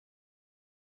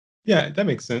 Yeah, that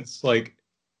makes sense. Like,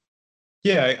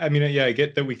 yeah, I mean, yeah, I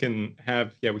get that we can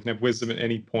have wisdom at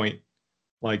any point,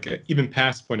 like even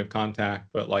past point of contact,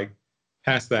 but like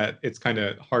past that, it's kind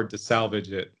of hard to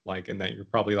salvage it, like, and that you're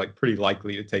probably like pretty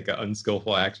likely to take an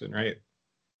unskillful action, right?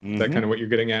 Is that Mm-hmm. kind of what you're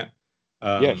getting at?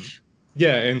 Um, Yes.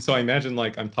 yeah, and so I imagine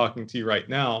like I'm talking to you right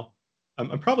now.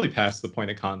 I'm probably past the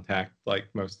point of contact like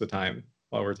most of the time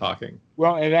while we're talking.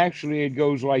 Well, it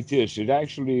goes like this. It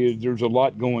actually is, there's a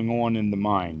lot going on in the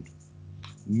mind.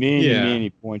 Many, Yeah. many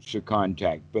points of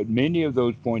contact, but many of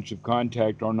those points of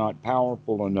contact are not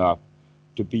powerful enough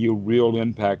to be a real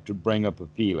impact to bring up a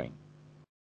feeling.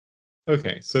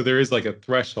 Okay. So there is like a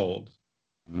threshold,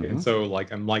 and Mm-hmm. so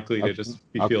like I'm likely A, to just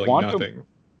be a feeling quantum, nothing.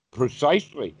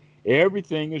 precisely.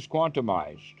 Everything is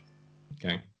quantumized.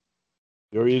 Okay.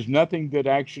 There is nothing that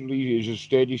actually is a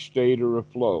steady state or a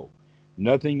flow.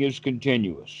 Nothing is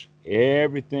continuous.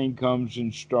 Everything comes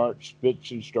and starts,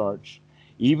 fits and starts.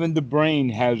 Even the brain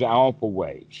has alpha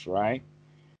waves, right?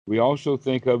 We also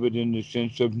think of it in the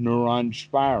sense of neurons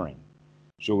firing.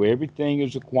 So everything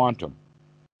is a quantum.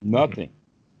 Mhm. Nothing.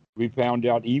 We found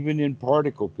out even in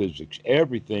particle physics,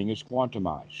 everything is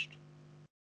quantumized.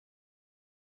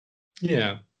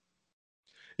 Yeah.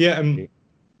 Yeah. Okay?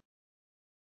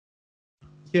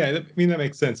 Yeah. I mean, that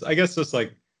makes sense. I guess just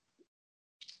like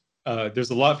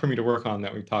there's a lot for me to work on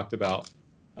that we talked about.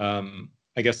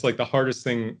 I guess like the hardest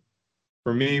thing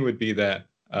for me would be that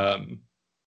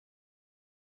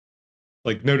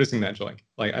like noticing that joy.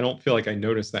 Like I don't feel like I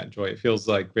notice that joy. It feels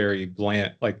like very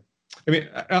bland. Like I mean,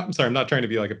 I'm sorry, I'm not trying to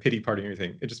be like a pity party or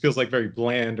anything. It just feels like very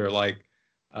bland or like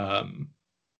um,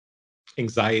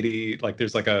 anxiety. Like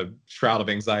there's like a shroud of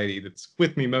anxiety that's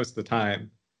with me most of the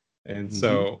time, and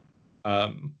Mm-hmm. so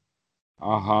um,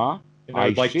 Uh-huh. and I I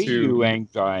would like see to, you,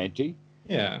 anxiety.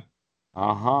 yeah,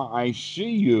 Uh-huh. I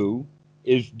see you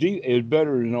is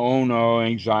better than oh no,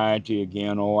 anxiety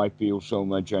again. Oh, I feel so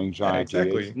much yeah,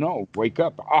 anxiety. It's exactly. no, wake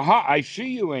up. Aha, I see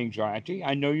you, anxiety.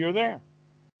 I know you're there.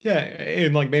 Yeah,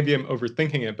 and like maybe I'm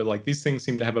overthinking it, but like these things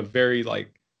seem to have a very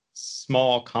like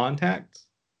small contact.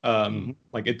 Mm-hmm.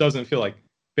 Like it doesn't feel like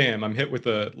bam, I'm hit with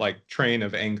a like train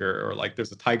of anger or like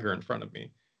there's a tiger in front of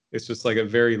me. It's just like a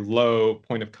very low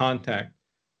point of contact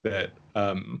that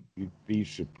You'd be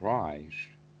surprised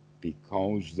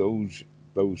because those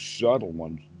subtle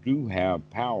ones do have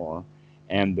power,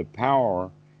 and the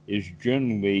power is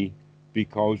generally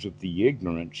because of the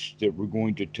ignorance that we're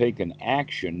going to take an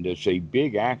action that's a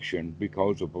big action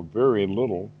because of a very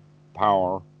little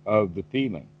power of the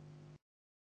feeling.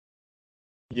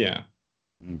 yeah.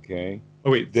 Okay,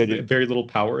 Oh wait, so that the it very little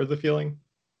power of the feeling?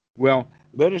 well,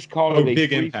 let us call Oh, it a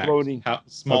big free impact. floating. A,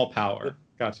 Small power.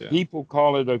 Gotcha. people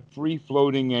call it a free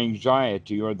floating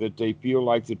anxiety, or that they feel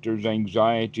like that there's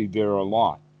anxiety there a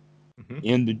lot. Hmm.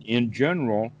 In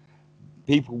general,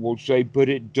 people will say, but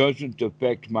it doesn't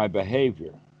affect my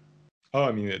behavior. Oh,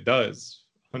 I mean it does.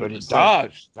 But it 100%.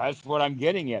 does. That's what I'm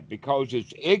getting at. Because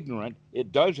it's ignorant,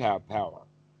 it does have power.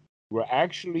 We're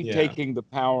actually Yeah. taking the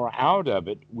power out of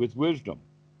it with wisdom.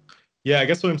 Yeah, I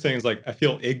guess what I'm saying is like I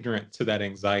feel ignorant to that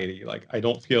anxiety. Like I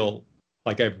don't feel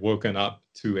like I've woken up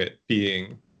to it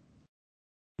being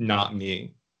not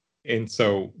me. And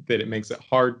so that it makes it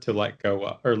hard to let go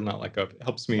of, or not let go of. It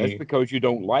helps That's me, because you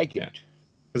don't like yeah, it.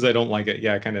 because I don't like it.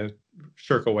 Yeah, I kind of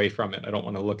shirk away from it. I don't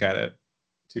want to look at it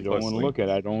too You don't want to closely. look at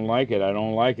it. I don't like it. I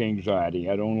don't like anxiety.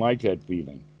 I don't like that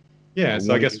feeling. Yeah, I so I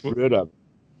want to guess get rid of it.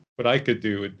 what I could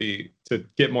do would be to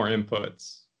get more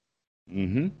inputs.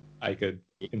 Mm-hmm. I could,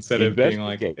 instead of being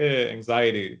like, Investigate.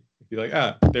 anxiety, be like,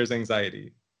 there's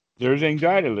anxiety. There's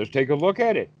anxiety. Let's take a look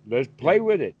at it. Let's Yeah. play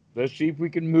with it. Let's see if we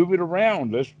can move it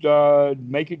around. Let's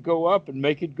make it go up and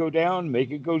make it go down,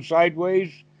 make it go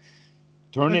sideways,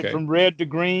 turn it Okay. from red to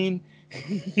green.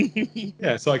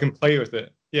 Yeah, so I can play with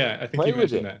it. Yeah, I think Play you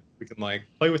with mentioned it. that. We can like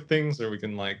play with things or we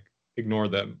can like ignore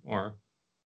them or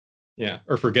yeah,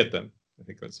 or forget them. I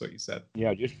think that's what you said.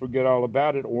 Yeah, just forget all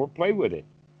about it or play with it.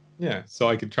 Yeah, so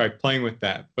I could try playing with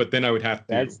that, but then I would have to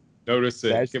That's notice it,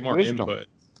 that's get more wisdom. input.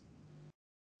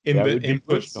 In That the would be inputs,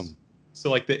 wisdom. so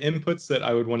like the inputs that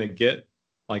I would want to get,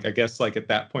 like I guess like at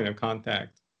that point of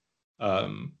contact,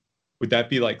 um, would that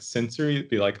be like sensory? It'd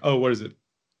be like, oh, what is it?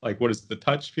 Like, what does the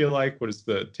touch feel like? What is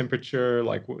the temperature?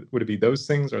 Like, would it be those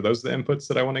things? Are those the inputs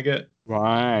that I want to get?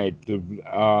 Right.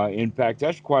 In fact,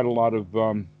 that's quite a lot of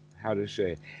how to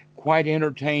say it, quite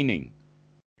entertaining.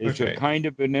 It's a Okay. kind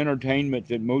of an entertainment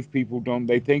that most people don't.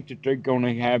 They think that they're going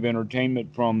to have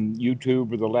entertainment from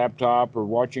YouTube or the laptop or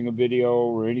watching a video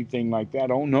or anything like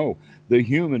that. Oh no, the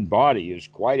human body is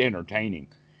quite entertaining.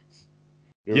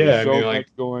 There is Yeah, I mean, so like,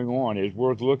 much going on. It's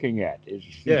worth looking at. It's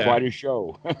quite yeah, a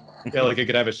show. yeah, like it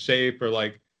could have a shape or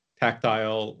like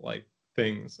tactile like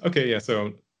things. Okay, yeah,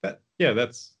 so that, yeah,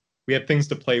 that's, we have things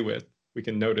to play with. We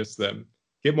can notice them,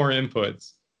 get more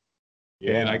inputs,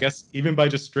 and I Yeah. guess even by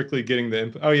just strictly getting the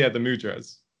input, oh yeah, the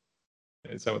mudras.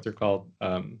 Is that what they're called?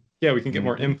 Yeah, we can get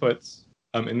more Hmm. inputs.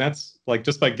 And that's like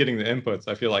just by getting the inputs,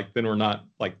 I feel like then we're not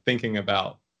like thinking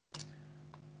about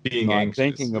being Not anxious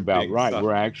thinking or about being right. We're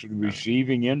suffering. actually Yeah.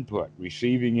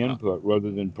 receiving Uh, input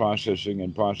rather than processing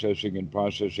and processing and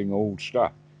processing old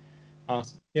stuff.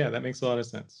 awesome. Yeah, that makes a lot of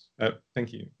sense.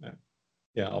 Thank you.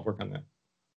 Yeah, I'll work on that.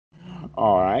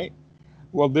 All right.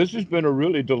 Well, this has been a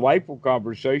really delightful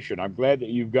conversation. I'm glad that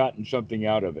you've gotten something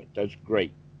out of it. That's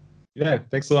great. Yeah,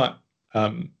 thanks a lot.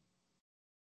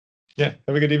 Yeah,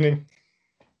 have a good evening.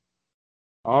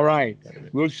 All right.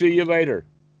 We'll see you later.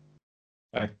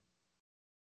 Bye.